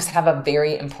look, monks have a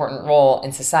very important role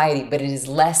in society, but it is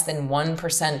less than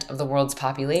 1% of the world's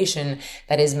population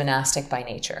that is monastic by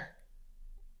nature.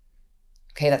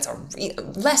 Okay, that's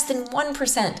less than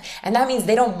 1%. And that means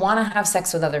they don't want to have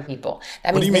sex with other people.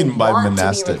 That means what do you mean by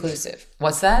monastic? To be reclusive.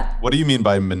 What's that? What do you mean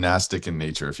by monastic in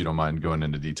nature, if you don't mind going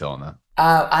into detail on that?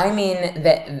 I mean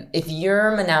that if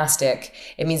you're monastic,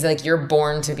 it means like you're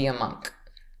born to be a monk.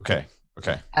 Okay.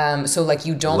 So like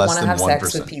you don't want to have 1%.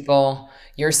 Sex with people.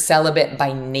 You're celibate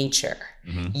by nature.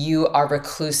 Mm-hmm. You are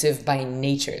reclusive by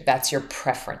nature. That's your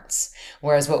preference.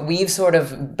 Whereas what we've sort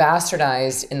of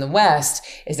bastardized in the West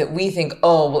is that we think,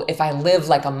 oh, well, if I live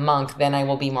like a monk, then I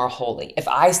will be more holy. If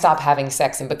I stop having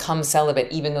sex and become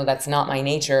celibate, even though that's not my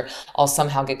nature, I'll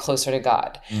somehow get closer to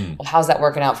God. Well, how's that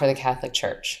working out for the Catholic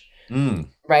Church?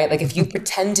 Right? Like if you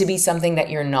pretend to be something that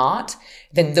you're not,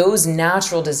 then those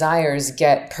natural desires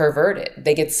get perverted.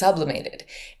 They get sublimated.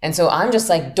 And so I'm just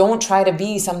like, don't try to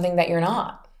be something that you're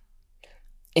not.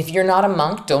 If you're not a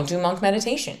monk, don't do monk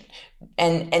meditation.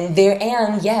 And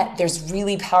yet there's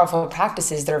really powerful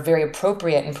practices that are very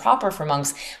appropriate and proper for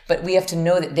monks, but we have to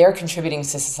know that they're contributing to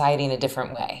society in a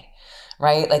different way.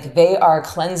 Right? Like they are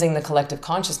cleansing the collective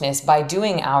consciousness by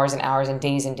doing hours and hours and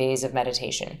days of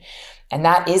meditation. And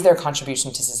that is their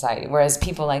contribution to society. Whereas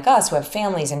people like us who have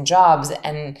families and jobs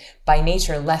and by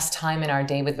nature less time in our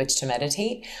day with which to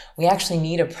meditate, we actually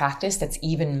need a practice that's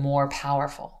even more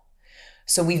powerful.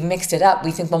 So we've mixed it up.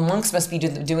 We think, well, monks must be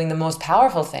doing the most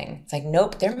powerful thing. It's like,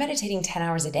 nope, they're meditating 10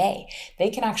 hours a day. They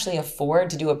can actually afford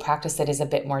to do a practice that is a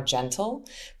bit more gentle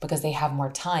because they have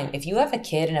more time. If you have a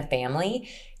kid and a family,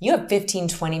 you have 15,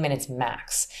 20 minutes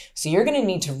max. So you're going to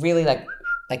need to really like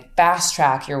fast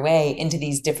track your way into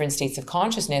these different states of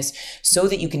consciousness so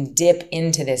that you can dip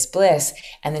into this bliss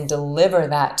and then deliver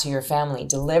that to your family,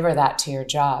 deliver that to your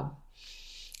job.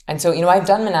 And so, I've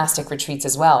done monastic retreats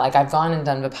as well. Like I've gone and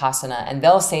done Vipassana, and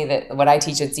they'll say that what I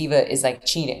teach at Ziva is like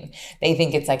cheating. They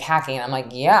think it's like hacking. And I'm like,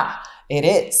 yeah, it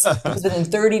is. Because within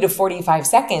 30 to 45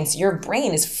 seconds, your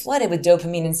brain is flooded with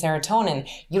dopamine and serotonin.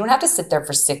 You don't have to sit there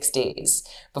for 6 days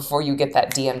before you get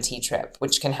that DMT trip,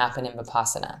 which can happen in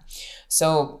Vipassana.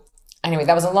 So anyway,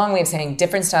 that was a long way of saying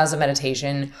different styles of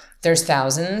meditation. There's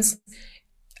thousands.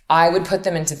 I would put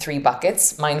them into 3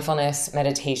 buckets: mindfulness,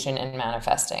 meditation, and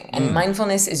manifesting. And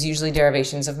mindfulness is usually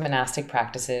derivations of monastic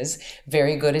practices,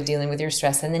 very good at dealing with your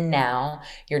stress in the now.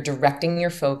 You're directing your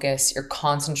focus, you're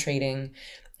concentrating.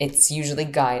 It's usually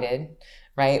guided,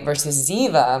 right? Versus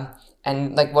Ziva,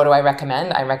 and like, what do I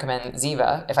recommend? I recommend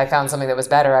Ziva. If I found something that was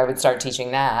better, I would start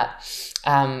teaching that.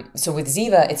 So with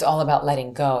Ziva, it's all about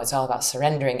letting go. It's all about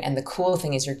surrendering. And the cool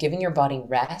thing is you're giving your body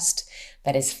rest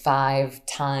that is 5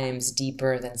 times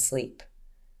deeper than sleep.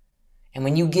 And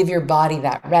when you give your body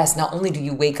that rest, not only do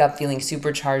you wake up feeling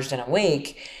supercharged and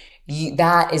awake,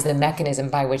 that is the mechanism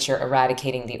by which you're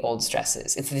eradicating the old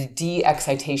stresses. It's the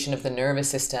de-excitation of the nervous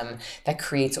system that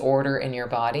creates order in your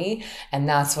body. And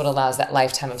that's what allows that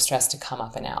lifetime of stress to come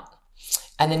up and out.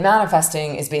 And then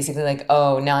manifesting is basically like,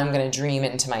 oh, now I'm going to dream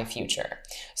into my future.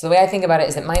 So the way I think about it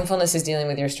is that mindfulness is dealing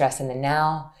with your stress in the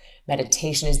now.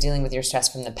 Meditation is dealing with your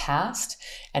stress from the past,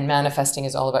 and manifesting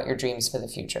is all about your dreams for the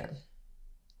future.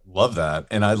 Love that.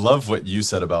 And I love what you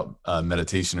said about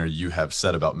meditation, or you have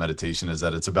said about meditation, is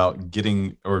that it's about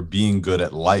getting or being good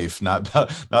at life, not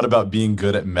about being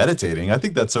good at meditating. I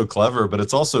think that's so clever, but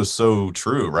it's also so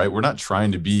true, right? We're not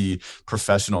trying to be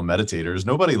professional meditators.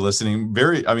 Nobody listening,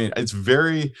 it's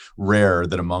very rare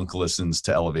that a monk listens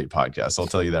to Elevate podcasts. I'll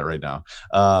tell you that right now.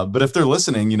 But if they're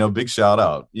listening, big shout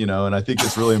out, and I think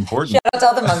it's really important. Shout out to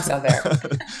all the monks out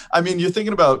there. I mean, you're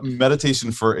thinking about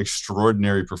meditation for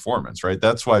extraordinary performance, right?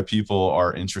 That's why people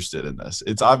are interested in this.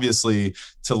 It's obviously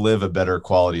to live a better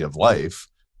quality of life,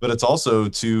 but it's also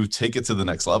to take it to the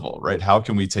next level, right? How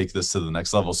can we take this to the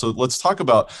next level? So let's talk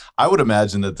about, I would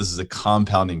imagine that this is a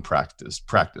compounding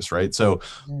practice, right? So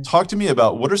talk to me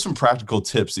about what are some practical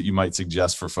tips that you might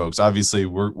suggest for folks? Obviously,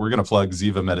 we're going to plug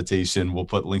Ziva Meditation. We'll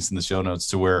put links in the show notes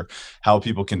to how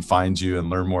people can find you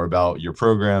and learn more about your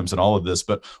programs and all of this.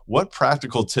 But what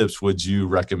practical tips would you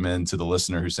recommend to the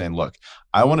listener who's saying, look,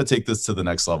 I want to take this to the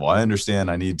next level. I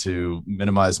understand I need to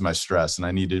minimize my stress and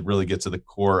I need to really get to the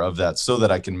core of that so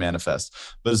that I can manifest.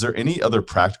 But is there any other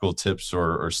practical tips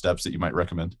or steps that you might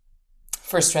recommend?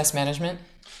 For stress management?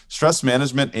 Stress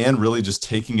management, and really just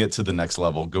taking it to the next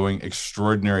level, going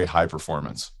extraordinary high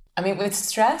performance. I mean, with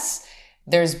stress,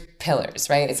 there's pillars,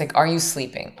 right? It's like, are you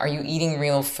sleeping? Are you eating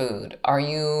real food? Are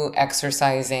you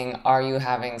exercising? Are you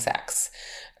having sex?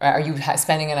 Are you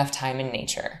spending enough time in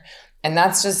nature? And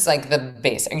that's just like the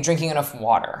base. Are you drinking enough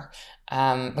water?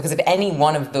 Because if any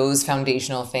one of those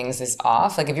foundational things is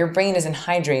off, like if your brain isn't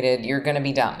hydrated, you're going to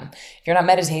be dumb. If you're not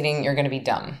meditating, you're going to be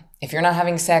dumb. If you're not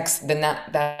having sex, then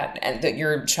that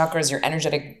your chakras, your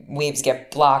energetic waves get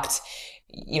blocked.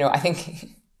 I think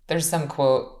there's some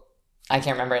quote, I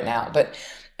can't remember it now, but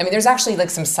I mean, there's actually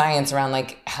like some science around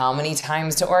like how many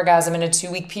times to orgasm in a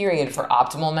 2-week period for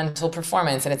optimal mental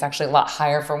performance. And it's actually a lot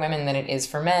higher for women than it is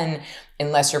for men,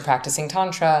 unless you're practicing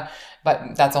Tantra.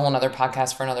 But that's a whole nother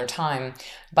podcast for another time.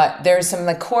 But there's some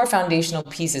like core foundational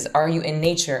pieces. Are you in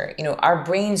nature? Our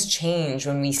brains change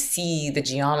when we see the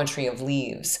geometry of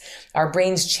leaves. Our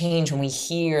brains change when we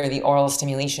hear the aural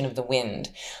stimulation of the wind.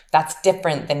 That's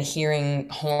different than hearing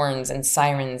horns and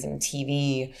sirens and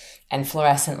TV and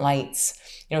fluorescent lights.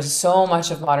 So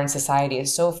much of modern society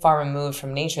is so far removed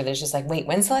from nature. There's just like, wait,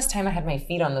 when's the last time I had my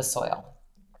feet on the soil?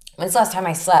 When's the last time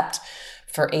I slept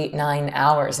for 8-9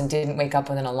 hours and didn't wake up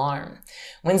with an alarm?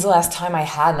 When's the last time I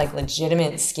had like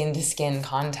legitimate skin to skin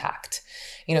contact?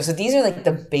 So these are like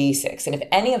the basics. And if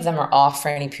any of them are off for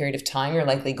any period of time, you're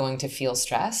likely going to feel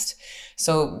stressed.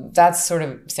 So that's sort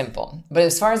of simple. But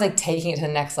as far as like taking it to the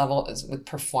next level with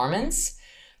performance,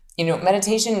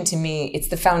 meditation to me, it's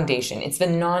the foundation. It's the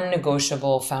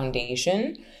non-negotiable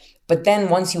foundation. But then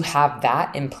once you have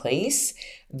that in place,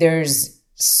 there's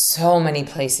so many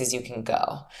places you can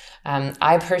go.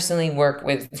 I personally work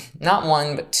with not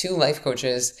one, but 2 life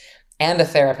coaches and a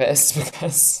therapist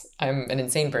because I'm an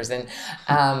insane person.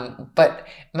 But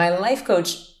my life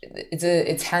coach,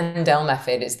 it's Handel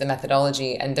method is the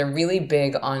methodology, and they're really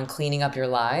big on cleaning up your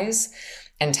lies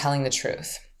and telling the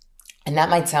truth. And that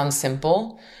might sound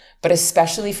simple, but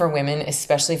especially for women,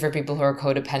 especially for people who are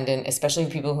codependent, especially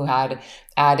people who had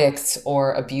addicts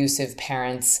or abusive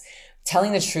parents,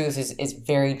 telling the truth is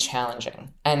very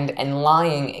challenging. And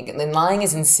lying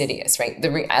is insidious, right?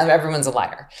 Everyone's a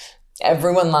liar.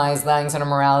 Everyone lies. Lying's not a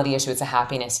morality issue. It's a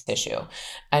happiness issue.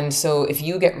 And so if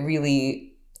you get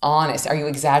really honest, are you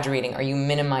exaggerating? Are you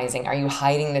minimizing? Are you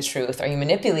hiding the truth? Are you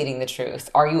manipulating the truth?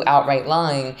 Are you outright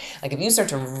lying? Like if you start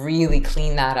to really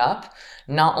clean that up,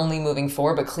 not only moving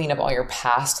forward, but clean up all your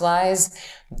past lies,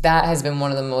 that has been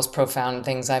one of the most profound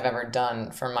things I've ever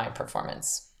done for my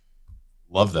performance.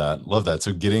 Love that.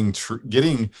 So getting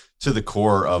to the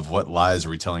core of what lies are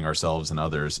we telling ourselves and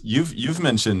others. You've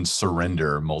mentioned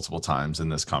surrender multiple times in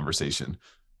this conversation.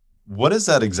 What does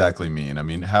that exactly mean? I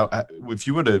mean, if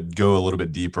you were to go a little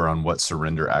bit deeper on what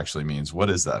surrender actually means, what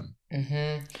is that?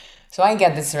 Mm-hmm. So I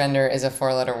get that surrender is a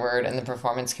 4-letter word in the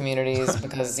performance communities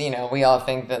because, we all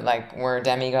think that like we're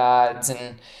demigods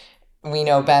and we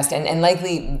know best. And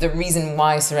likely the reason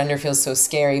why surrender feels so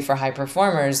scary for high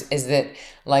performers is that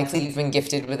likely you've been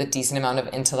gifted with a decent amount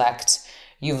of intellect.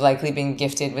 You've likely been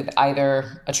gifted with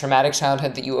either a traumatic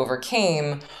childhood that you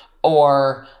overcame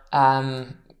or,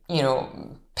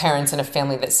 parents in a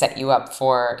family that set you up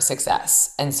for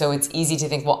success. And so it's easy to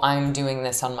think, well, I'm doing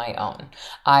this on my own.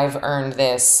 I've earned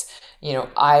this.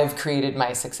 I've created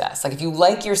my success. Like if you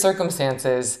like your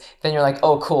circumstances, then you're like,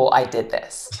 oh, cool, I did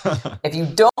this. If you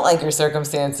don't like your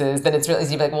circumstances, then it's really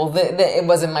easy to be like, well, it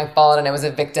wasn't my fault and I was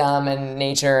a victim and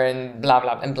nature and blah,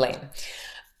 blah, and blame.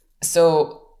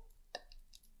 So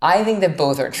I think that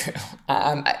both are true.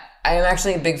 I am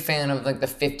actually a big fan of like the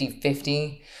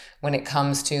 50-50 when it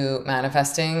comes to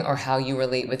manifesting or how you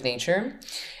relate with nature.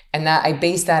 And that I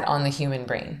base that on the human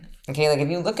brain. Okay, like if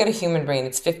you look at a human brain,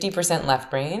 it's 50% left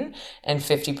brain and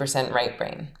 50% right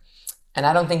brain. And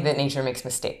I don't think that nature makes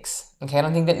mistakes. Okay, I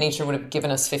don't think that nature would have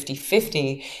given us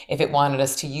 50-50 if it wanted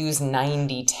us to use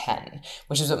 90-10,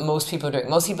 which is what most people are doing.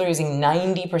 Most people are using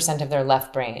 90% of their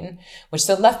left brain, which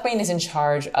the left brain is in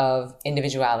charge of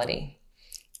individuality,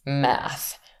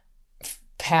 math,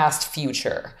 past,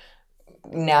 future,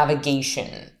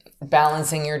 navigation,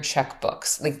 balancing your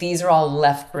checkbooks. Like these are all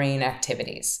left brain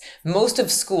activities. Most of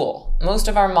school, most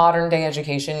of our modern day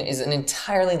education is an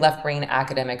entirely left brain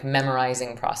academic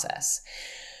memorizing process.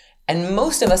 And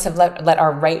most of us have let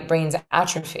our right brains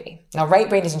atrophy. Now, right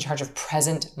brain is in charge of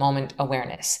present moment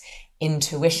awareness,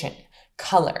 intuition,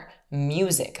 color,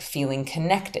 music, feeling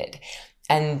connected.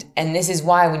 And this is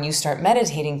why when you start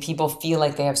meditating, people feel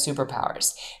like they have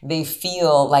superpowers. They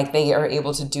feel like they are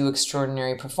able to do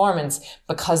extraordinary performance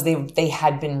because they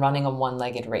had been running a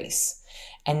one-legged race.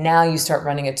 And now you start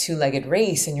running a two-legged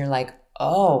race and you're like,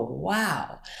 oh,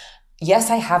 wow. Yes,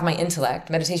 I have my intellect.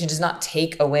 Meditation does not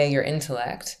take away your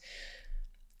intellect,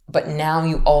 but now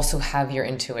you also have your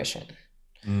intuition.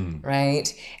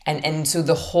 Right? And so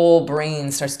the whole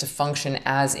brain starts to function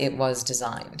as it was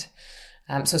designed.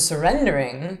 So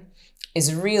surrendering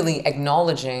is really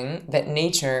acknowledging that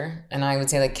nature, and I would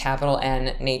say like capital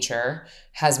N nature,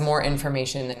 has more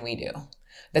information than we do.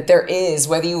 That there is,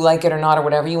 whether you like it or not, or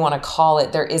whatever you want to call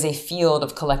it, there is a field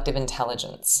of collective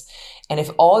intelligence. And if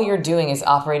all you're doing is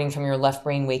operating from your left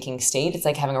brain waking state, it's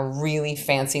like having a really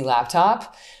fancy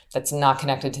laptop that's not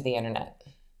connected to the internet.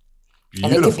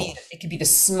 Beautiful. And it could be the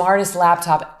smartest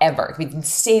laptop ever. It could be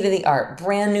state of the art,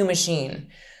 brand new machine.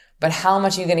 But how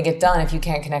much are you going to get done if you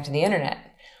can't connect to the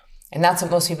internet? And that's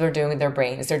what most people are doing with their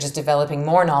brain, is they're just developing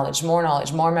more knowledge, more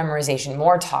memorization,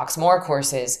 more talks, more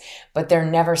courses, but they're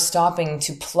never stopping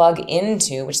to plug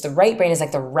into, which the right brain is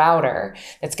like the router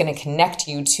that's going to connect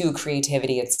you to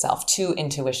creativity itself, to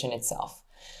intuition itself.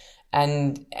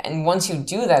 And once you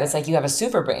do that, it's like you have a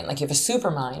super brain, like you have a super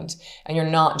mind, and you're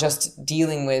not just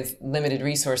dealing with limited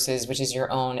resources, which is your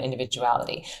own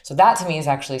individuality. So that to me is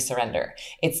actually surrender.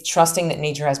 It's trusting that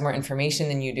nature has more information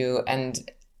than you do, and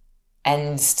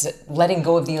letting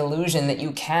go of the illusion that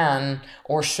you can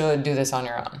or should do this on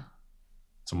your own.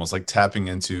 It's almost like tapping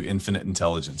into infinite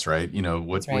intelligence, right? You know,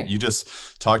 what you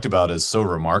just talked about is so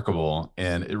remarkable.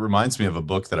 And it reminds me of a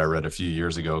book that I read a few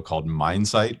years ago called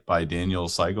Mindsight by Daniel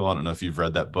Siegel. I don't know if you've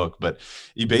read that book, but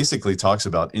he basically talks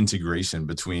about integration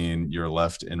between your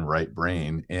left and right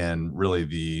brain and really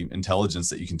the intelligence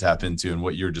that you can tap into, and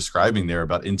what you're describing there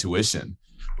about intuition.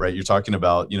 Right. You're talking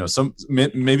about, you know,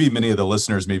 maybe many of the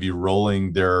listeners may be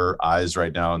rolling their eyes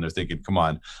right now and they're thinking, come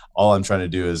on, all I'm trying to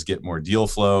do is get more deal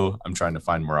flow. I'm trying to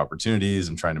find more opportunities.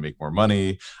 I'm trying to make more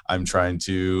money. I'm trying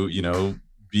to, you know,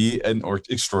 be an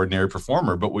extraordinary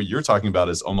performer. But what you're talking about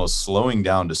is almost slowing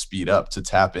down to speed up, to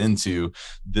tap into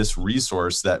this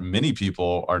resource that many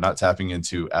people are not tapping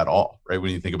into at all. Right.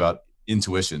 When you think about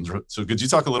intuition. So could you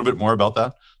talk a little bit more about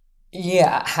that?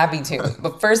 Yeah, happy to.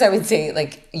 But first I would say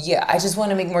like, yeah, I just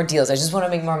want to make more deals. I just want to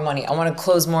make more money. I want to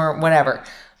close more, whatever.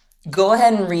 Go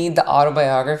ahead and read the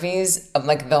autobiographies of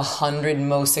like the 100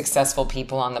 most successful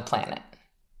people on the planet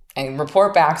and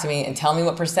report back to me and tell me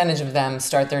what percentage of them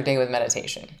start their day with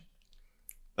meditation.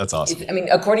 That's awesome. I mean,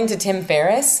 according to Tim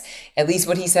Ferriss, at least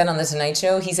what he said on The Tonight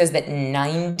Show, he says that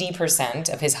 90%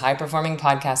 of his high-performing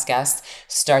podcast guests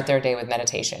start their day with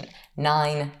meditation.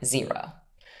 90.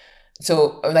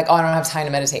 So like, oh, I don't have time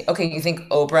to meditate. Okay, you think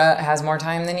Oprah has more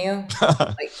time than you?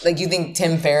 like you think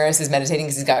Tim Ferriss is meditating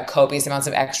because he's got copious amounts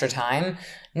of extra time?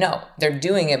 No, they're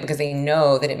doing it because they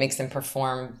know that it makes them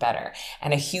perform better.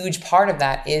 And a huge part of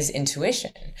that is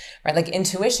intuition, right? Like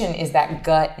intuition is that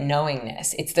gut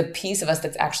knowingness. It's the piece of us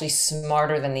that's actually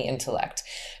smarter than the intellect.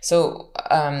 So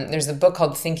there's a book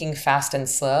called Thinking Fast and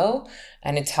Slow,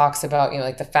 and it talks about, you know,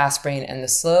 like the fast brain and the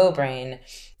slow brain.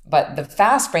 But the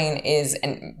fast brain is,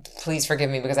 and please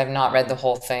forgive me because I've not read the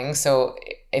whole thing. So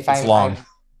if it's long.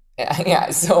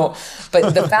 Yeah. So,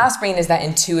 but the fast brain is that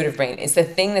intuitive brain. It's the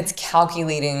thing that's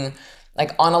calculating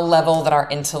like on a level that our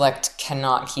intellect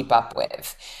cannot keep up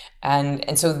with.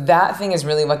 And so that thing is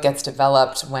really what gets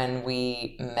developed when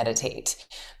we meditate.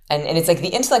 And it's like the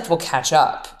intellect will catch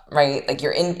up, right? Like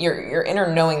your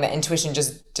inner knowing, that intuition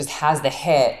just has the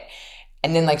hit.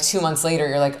 And then like 2 months later,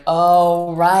 you're like,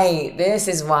 oh, right, this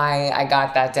is why I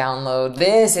got that download.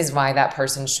 This is why that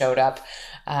person showed up.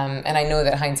 And I know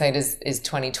that hindsight is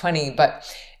 2020,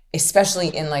 but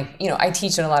especially in like, I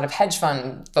teach at a lot of hedge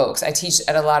fund folks. I teach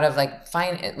at a lot of like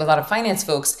a lot of finance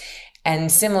folks.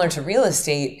 And similar to real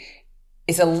estate,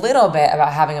 it's a little bit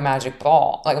about having a magic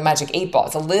ball, like a magic 8 ball.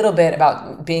 It's a little bit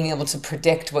about being able to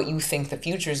predict what you think the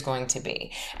future is going to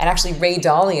be. And actually, Ray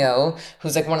Dalio,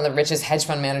 who's like one of the richest hedge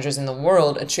fund managers in the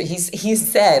world,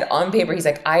 he's said on paper, he's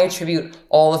like, I attribute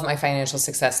all of my financial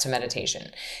success to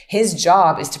meditation. His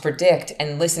job is to predict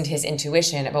and listen to his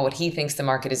intuition about what he thinks the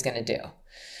market is going to do.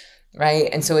 Right.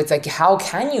 And so it's like, how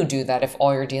can you do that if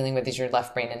all you're dealing with is your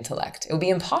left brain intellect? It would be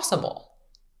impossible.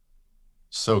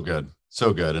 So good.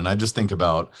 So good. And I just think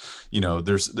about,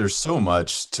 there's so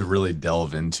much to really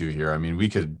delve into here. I mean,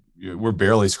 we're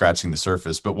barely scratching the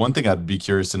surface, but one thing I'd be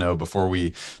curious to know before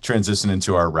we transition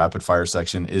into our rapid fire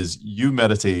section is you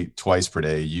meditate twice per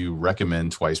day. You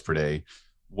recommend twice per day.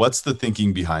 What's the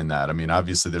thinking behind that? I mean,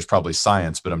 obviously there's probably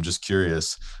science, but I'm just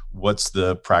curious, what's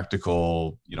the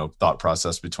practical, thought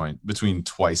process between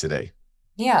twice a day?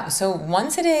 Yeah. So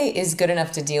once a day is good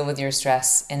enough to deal with your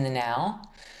stress in the now.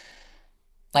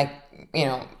 Like,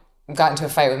 got into a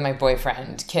fight with my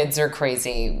boyfriend. Kids are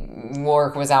crazy.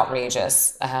 Work was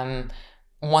outrageous.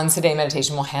 Once a day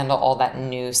meditation will handle all that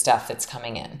new stuff that's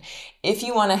coming in. If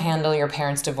you want to handle your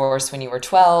parents' divorce when you were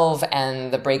 12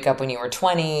 and the breakup when you were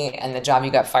 20 and the job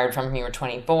you got fired from when you were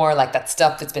 24, like that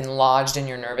stuff that's been lodged in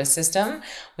your nervous system,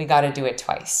 we got to do it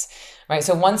twice. Right?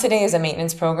 So once a day is a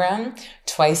maintenance program.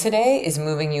 Twice a day is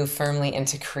moving you firmly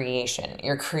into creation.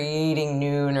 You're creating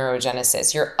new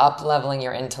neurogenesis. You're up-leveling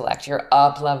your intellect. You're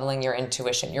up-leveling your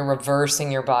intuition. You're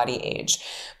reversing your body age.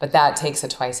 But that takes a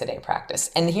twice a day practice.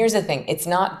 And here's the thing. It's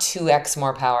not 2x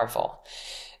more powerful.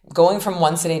 Going from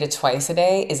once a day to twice a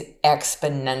day is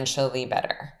exponentially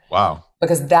better. Wow.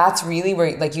 Because that's really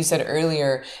where, like you said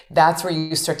earlier, that's where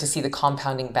you start to see the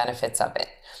compounding benefits of it.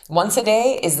 Once a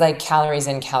day is like calories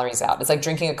in, calories out. It's like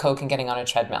drinking a Coke and getting on a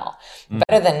treadmill.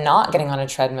 Better than not getting on a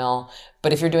treadmill.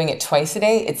 But if you're doing it twice a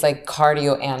day, it's like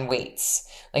cardio and weights.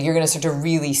 Like you're going to start to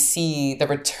really see the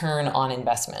return on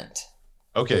investment.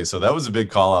 Okay, so that was a big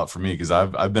call out for me because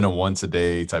I've been a once a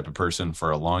day type of person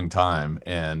for a long time,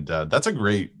 and that's a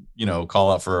great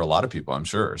call out for a lot of people, I'm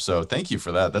sure. So thank you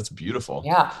for that. That's beautiful.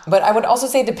 Yeah, but I would also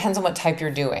say it depends on what type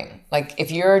you're doing. Like if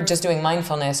you're just doing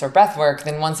mindfulness or breath work,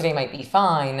 then once a day might be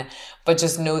fine. But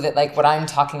just know that like what I'm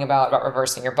talking about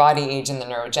reversing your body age and the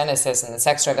neurogenesis and the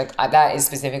sex drive, like that is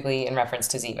specifically in reference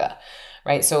to Ziva,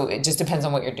 right? So it just depends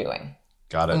on what you're doing.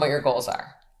 Got it. And what your goals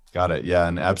are. Got it. Yeah.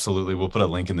 And absolutely. We'll put a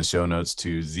link in the show notes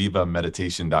to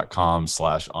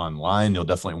zivameditation.com/online. You'll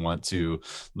definitely want to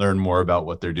learn more about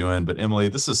what they're doing. But Emily,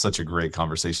 this is such a great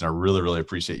conversation. I really, really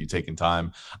appreciate you taking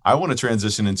time. I want to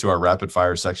transition into our rapid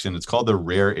fire section. It's called the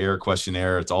Rare Air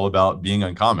Questionnaire. It's all about being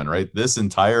uncommon, right? This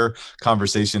entire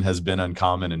conversation has been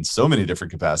uncommon in so many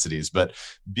different capacities, but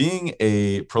being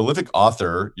a prolific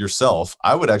author yourself,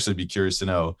 I would actually be curious to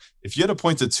know if you had to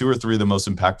point to 2 or 3 of the most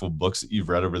impactful books that you've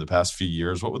read over the past few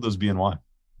years, what would those be and why?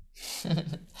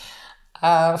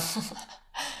 I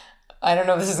don't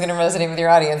know if this is going to resonate with your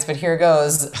audience, but here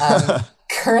goes.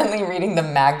 Currently reading the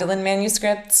Magdalene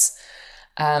manuscripts,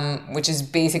 which is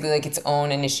basically like its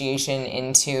own initiation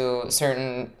into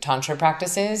certain Tantra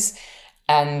practices.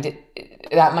 And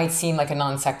that might seem like a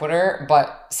non sequitur,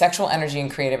 but sexual energy and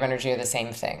creative energy are the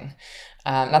same thing.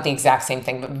 Not the exact same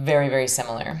thing, but very, very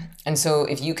similar. And so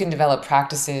if you can develop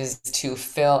practices to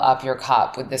fill up your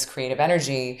cup with this creative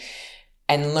energy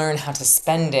and learn how to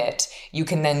spend it, you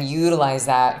can then utilize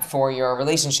that for your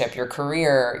relationship, your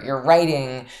career, your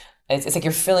writing. It's like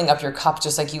you're filling up your cup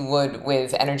just like you would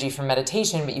with energy from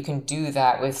meditation, but you can do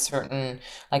that with certain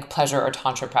like pleasure or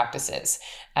tantra practices.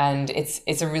 And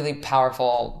it's a really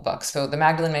powerful book. So the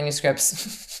Magdalene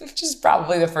manuscripts, which is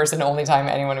probably the first and only time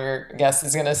any one of your guests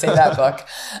is going to say that book.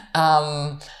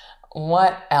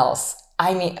 What else?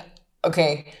 I mean,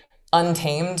 okay,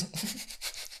 Untamed.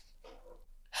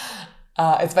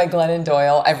 It's by Glennon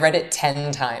Doyle. I've read it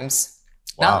 10 times.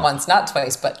 Wow. Not once, not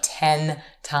twice, but 10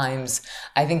 times.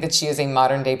 I think that she is a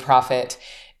modern day prophet.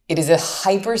 It is a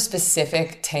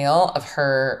hyper-specific tale of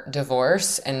her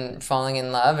divorce and falling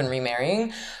in love and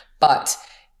remarrying. But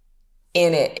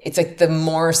in it, it's like the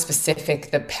more specific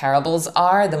the parables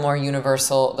are, the more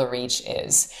universal the reach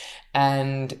is.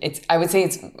 And I would say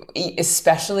it's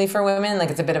especially for women,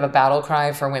 like it's a bit of a battle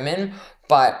cry for women,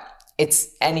 but it's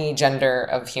any gender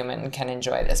of human can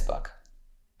enjoy this book.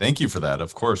 Thank you for that.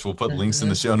 Of course, we'll put links in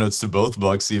the Mhm. show notes to both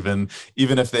books, even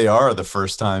if they are the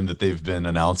first time that they've been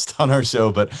announced on our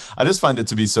show. But I just find it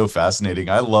to be so fascinating.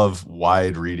 I love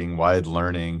wide reading, wide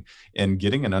learning, and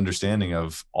getting an understanding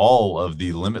of all of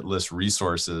the limitless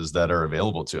resources that are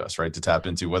available to us, right? To tap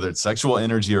into, whether it's sexual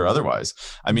energy or otherwise.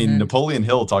 I mean, Mhm. Napoleon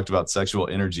Hill talked about sexual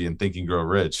energy and Think and Grow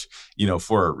Rich,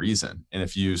 for a reason. And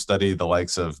if you study the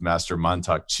likes of Master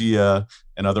Mantak Chia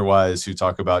and otherwise who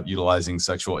talk about utilizing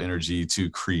sexual energy to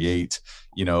create,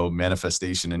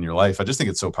 manifestation in your life, I just think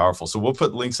it's so powerful. So we'll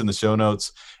put links in the show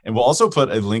notes, and we'll also put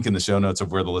a link in the show notes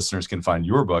of where the listeners can find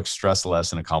your book, Stress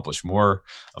Less and Accomplish More.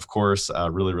 Of course,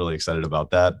 really, really excited about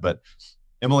that. But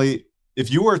Emily, if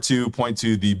you were to point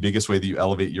to the biggest way that you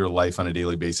elevate your life on a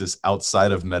daily basis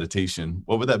outside of meditation,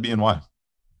 what would that be and why?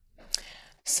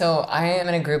 So I am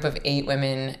in a group of 8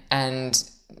 women, and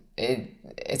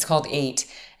it's called Eight.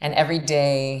 And every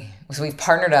day, so we've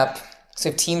partnered up. So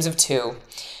we have teams of 2,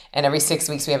 and every 6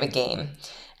 weeks we have a game,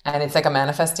 and it's like a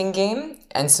manifesting game.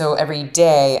 And so every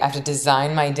day I have to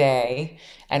design my day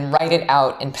and write it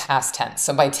out in past tense.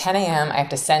 So by 10 a.m. I have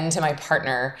to send to my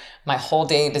partner my whole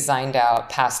day designed out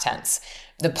past tense.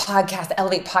 The podcast,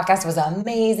 Elevate podcast, was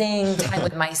amazing. Time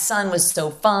with my son was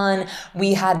so fun.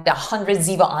 We had 100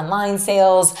 Ziva online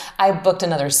sales. I booked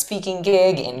another speaking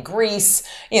gig in Greece,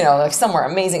 like somewhere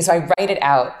amazing. So I write it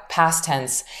out past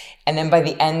tense. And then by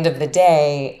the end of the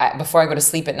day, before I go to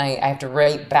sleep at night, I have to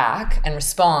write back and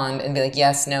respond and be like,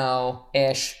 yes, no,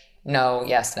 ish, no,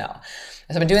 yes, no.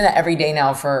 So I've been doing that every day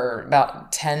now for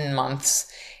about 10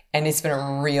 months. And it's been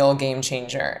a real game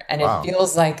changer. And it Wow.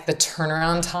 feels like the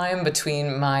turnaround time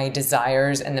between my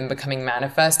desires and then becoming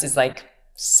manifest is like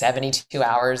 72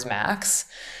 hours max.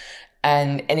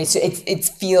 And it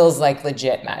feels like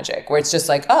legit magic, where it's just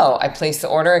like, oh, I place the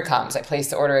order, it comes. I place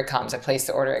the order, it comes. I place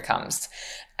the order, it comes.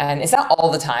 And it's not all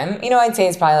the time. I'd say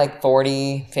it's probably like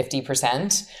 40,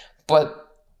 50%, but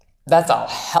that's a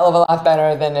hell of a lot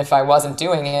better than if I wasn't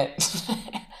doing it.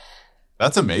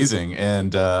 That's amazing.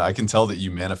 And I can tell that you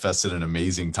manifested an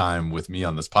amazing time with me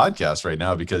on this podcast right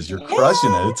now because you're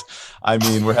crushing Yeah. it. I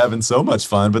mean, we're having so much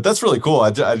fun, but that's really cool.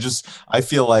 I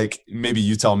feel like maybe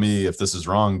you tell me if this is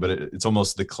wrong, but it's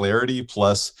almost the clarity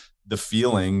plus the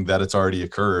feeling that it's already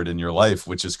occurred in your life,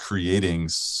 which is creating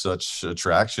such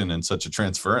attraction and such a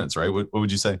transference, right? What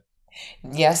would you say?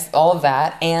 Yes, all of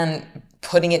that. And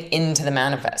putting it into the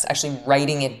manifest, actually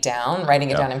writing it Yeah.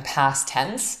 down in past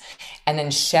tense, and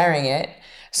then sharing it.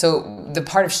 So the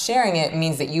part of sharing it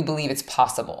means that you believe it's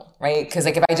possible, right? Because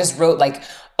like if I just wrote like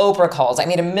Oprah calls, I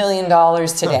made $1 million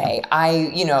today.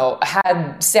 I,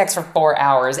 had sex for 4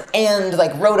 hours and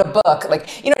like wrote a book,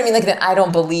 like, you know what I mean? Like then I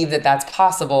don't believe that that's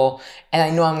possible. And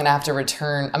I know I'm going to have to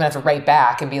write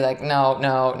back and be like, no,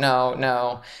 no, no,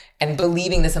 no. And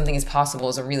believing that something is possible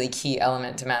is a really key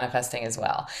element to manifesting as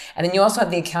well. And then you also have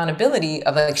the accountability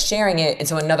of like sharing it, and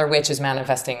so another witch is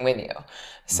manifesting with you.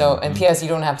 So, and Mhm. P.S., you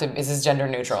don't have to, this is gender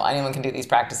neutral. Anyone can do these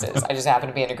practices. I just happen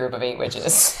to be in a group of 8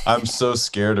 witches. I'm so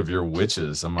scared of your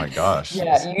witches. Oh my gosh.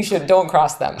 Yeah, you should, don't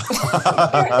cross them.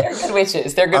 They're good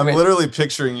witches. They're good I'm witches. literally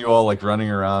picturing you all like running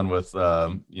around with,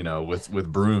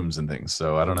 with brooms and things.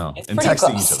 So I don't know, It's and pretty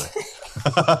texting each close.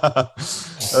 other.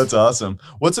 That's awesome.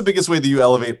 What's the biggest way that you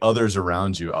elevate others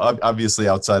around you? Obviously,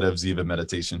 outside of Ziva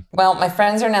meditation. Well, my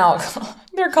friends are now,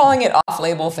 they're calling it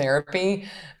off-label therapy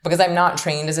because I'm not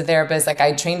trained as a therapist. Like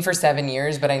I trained for 7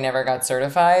 years, but I never got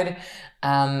certified.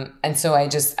 And so I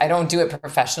don't do it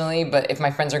professionally, but if my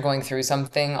friends are going through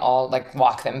something, I'll like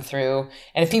walk them through.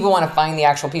 And if people want to find the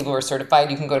actual people who are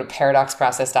certified, you can go to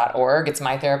paradoxprocess.org. It's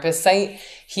my therapist's site.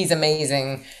 He's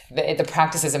amazing. The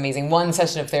practice is amazing. One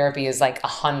session of therapy is like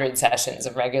 100 sessions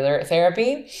of regular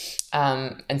therapy.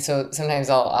 And so sometimes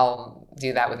I'll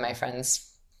do that with my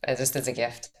friends just as a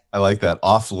gift. I like that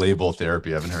off-label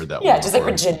therapy. I haven't heard that Yeah, one just like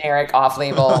before. a generic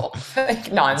off-label, like It's like,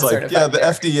 yeah, non-certified the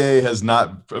therapy. FDA has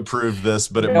not approved this,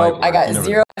 but it might Nope, I work. got You never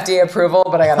know. 0 FDA approval,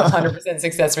 but I got 100%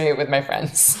 success rate with my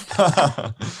friends.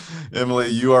 Emily,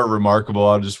 you are remarkable.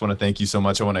 I just want to thank you so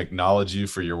much. I want to acknowledge you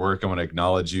for your work. I want to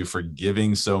acknowledge you for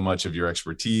giving so much of your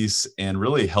expertise and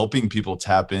really helping people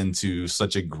tap into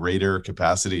such a greater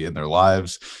capacity in their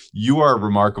lives. You are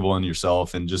remarkable in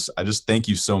yourself. And I just thank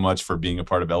you so much for being a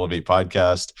part of Elevate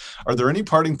Podcast. Are there any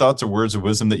parting thoughts or words of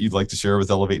wisdom that you'd like to share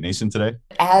with Elevate Nation today?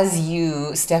 As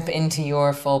you step into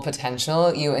your full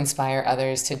potential, you inspire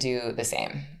others to do the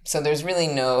same. So there's really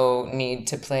no need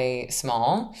to play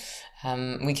small.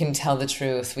 We can tell the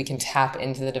truth. We can tap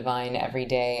into the divine every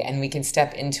day, and we can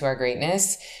step into our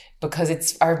greatness because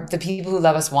the people who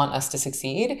love us want us to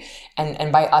succeed.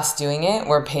 And by us doing it,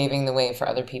 we're paving the way for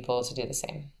other people to do the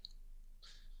same.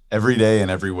 every day in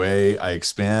every way, I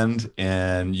expand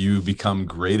and you become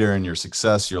greater in your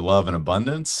success, your love, and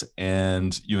abundance,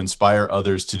 and you inspire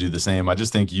others to do the same. I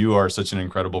just think you are such an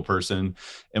incredible person.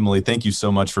 Emily, thank you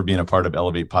so much for being a part of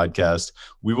Elevate Podcast.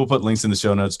 We will put links in the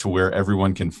show notes to where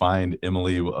everyone can find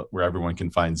Emily, where everyone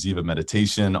can find Ziva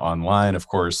Meditation online. Of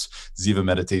course,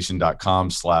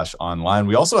 zivameditation.com/online.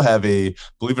 We also have believe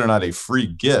it or not, a free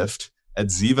gift at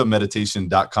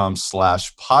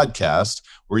zivameditation.com/podcast,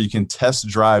 where you can test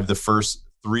drive the first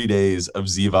 3 days of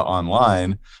Ziva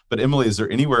online. But Emily, is there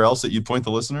anywhere else that you'd point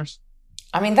the listeners?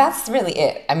 I mean, that's really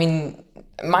it. I mean,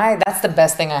 that's the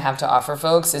best thing I have to offer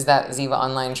folks is that Ziva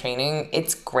online training.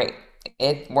 It's great.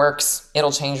 It works.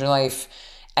 It'll change your life.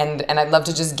 And I'd love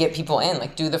to just get people in,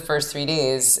 like do the first 3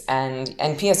 days. And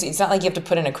P.S., it's not like you have to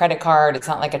put in a credit card. It's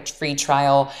not like a free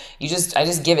trial. I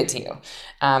just give it to you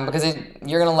because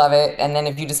you're going to love it. And then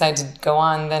if you decide to go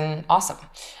on, then awesome.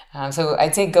 So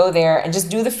I'd say go there and just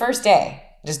do the first day.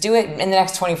 Just do it in the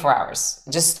next 24 hours.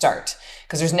 Just start.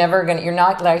 Because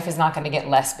life is not going to get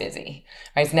less busy,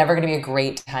 right? It's never going to be a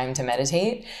great time to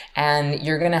meditate, and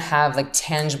you're going to have like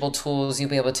tangible tools you'll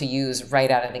be able to use right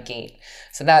out of the gate.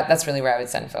 So that's really where I would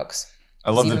send folks.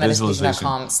 I love the visualization.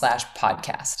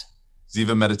 zivameditation.com/podcast.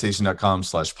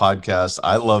 zivameditation.com/podcast.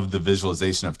 I love the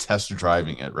visualization of test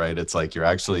driving it, right? It's like you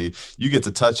get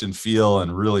to touch and feel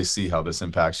and really see how this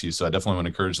impacts you. So I definitely want to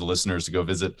encourage the listeners to go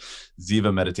visit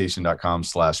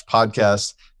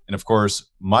zivameditation.com/podcast. And of course,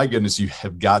 my goodness, you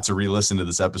have got to re-listen to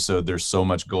this episode. There's so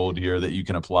much gold here that you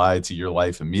can apply to your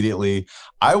life immediately.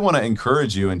 I want to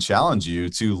encourage you and challenge you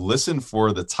to listen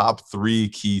for the top 3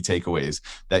 key takeaways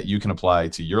that you can apply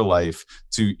to your life,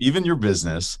 to even your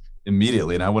business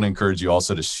immediately. And I want to encourage you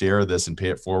also to share this and pay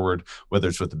it forward, whether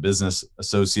it's with a business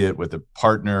associate, with a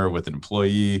partner, with an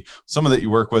employee, someone that you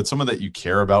work with, someone that you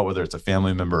care about, whether it's a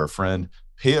family member or a friend.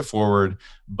 Pay it forward.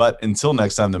 But until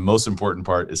next time, the most important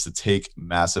part is to take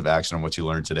massive action on what you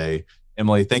learned today.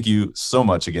 Emily, thank you so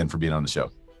much again for being on the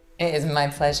show. It is my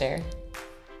pleasure.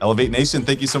 Elevate Nation,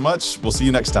 thank you so much. We'll see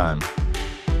you next time.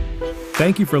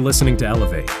 Thank you for listening to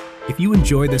Elevate. If you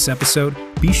enjoyed this episode,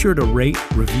 be sure to rate,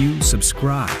 review,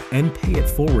 subscribe, and pay it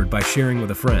forward by sharing with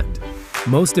a friend.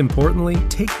 Most importantly,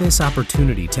 take this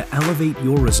opportunity to elevate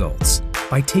your results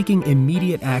by taking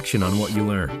immediate action on what you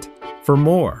learned. For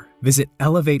more, visit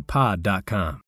elevatepod.com.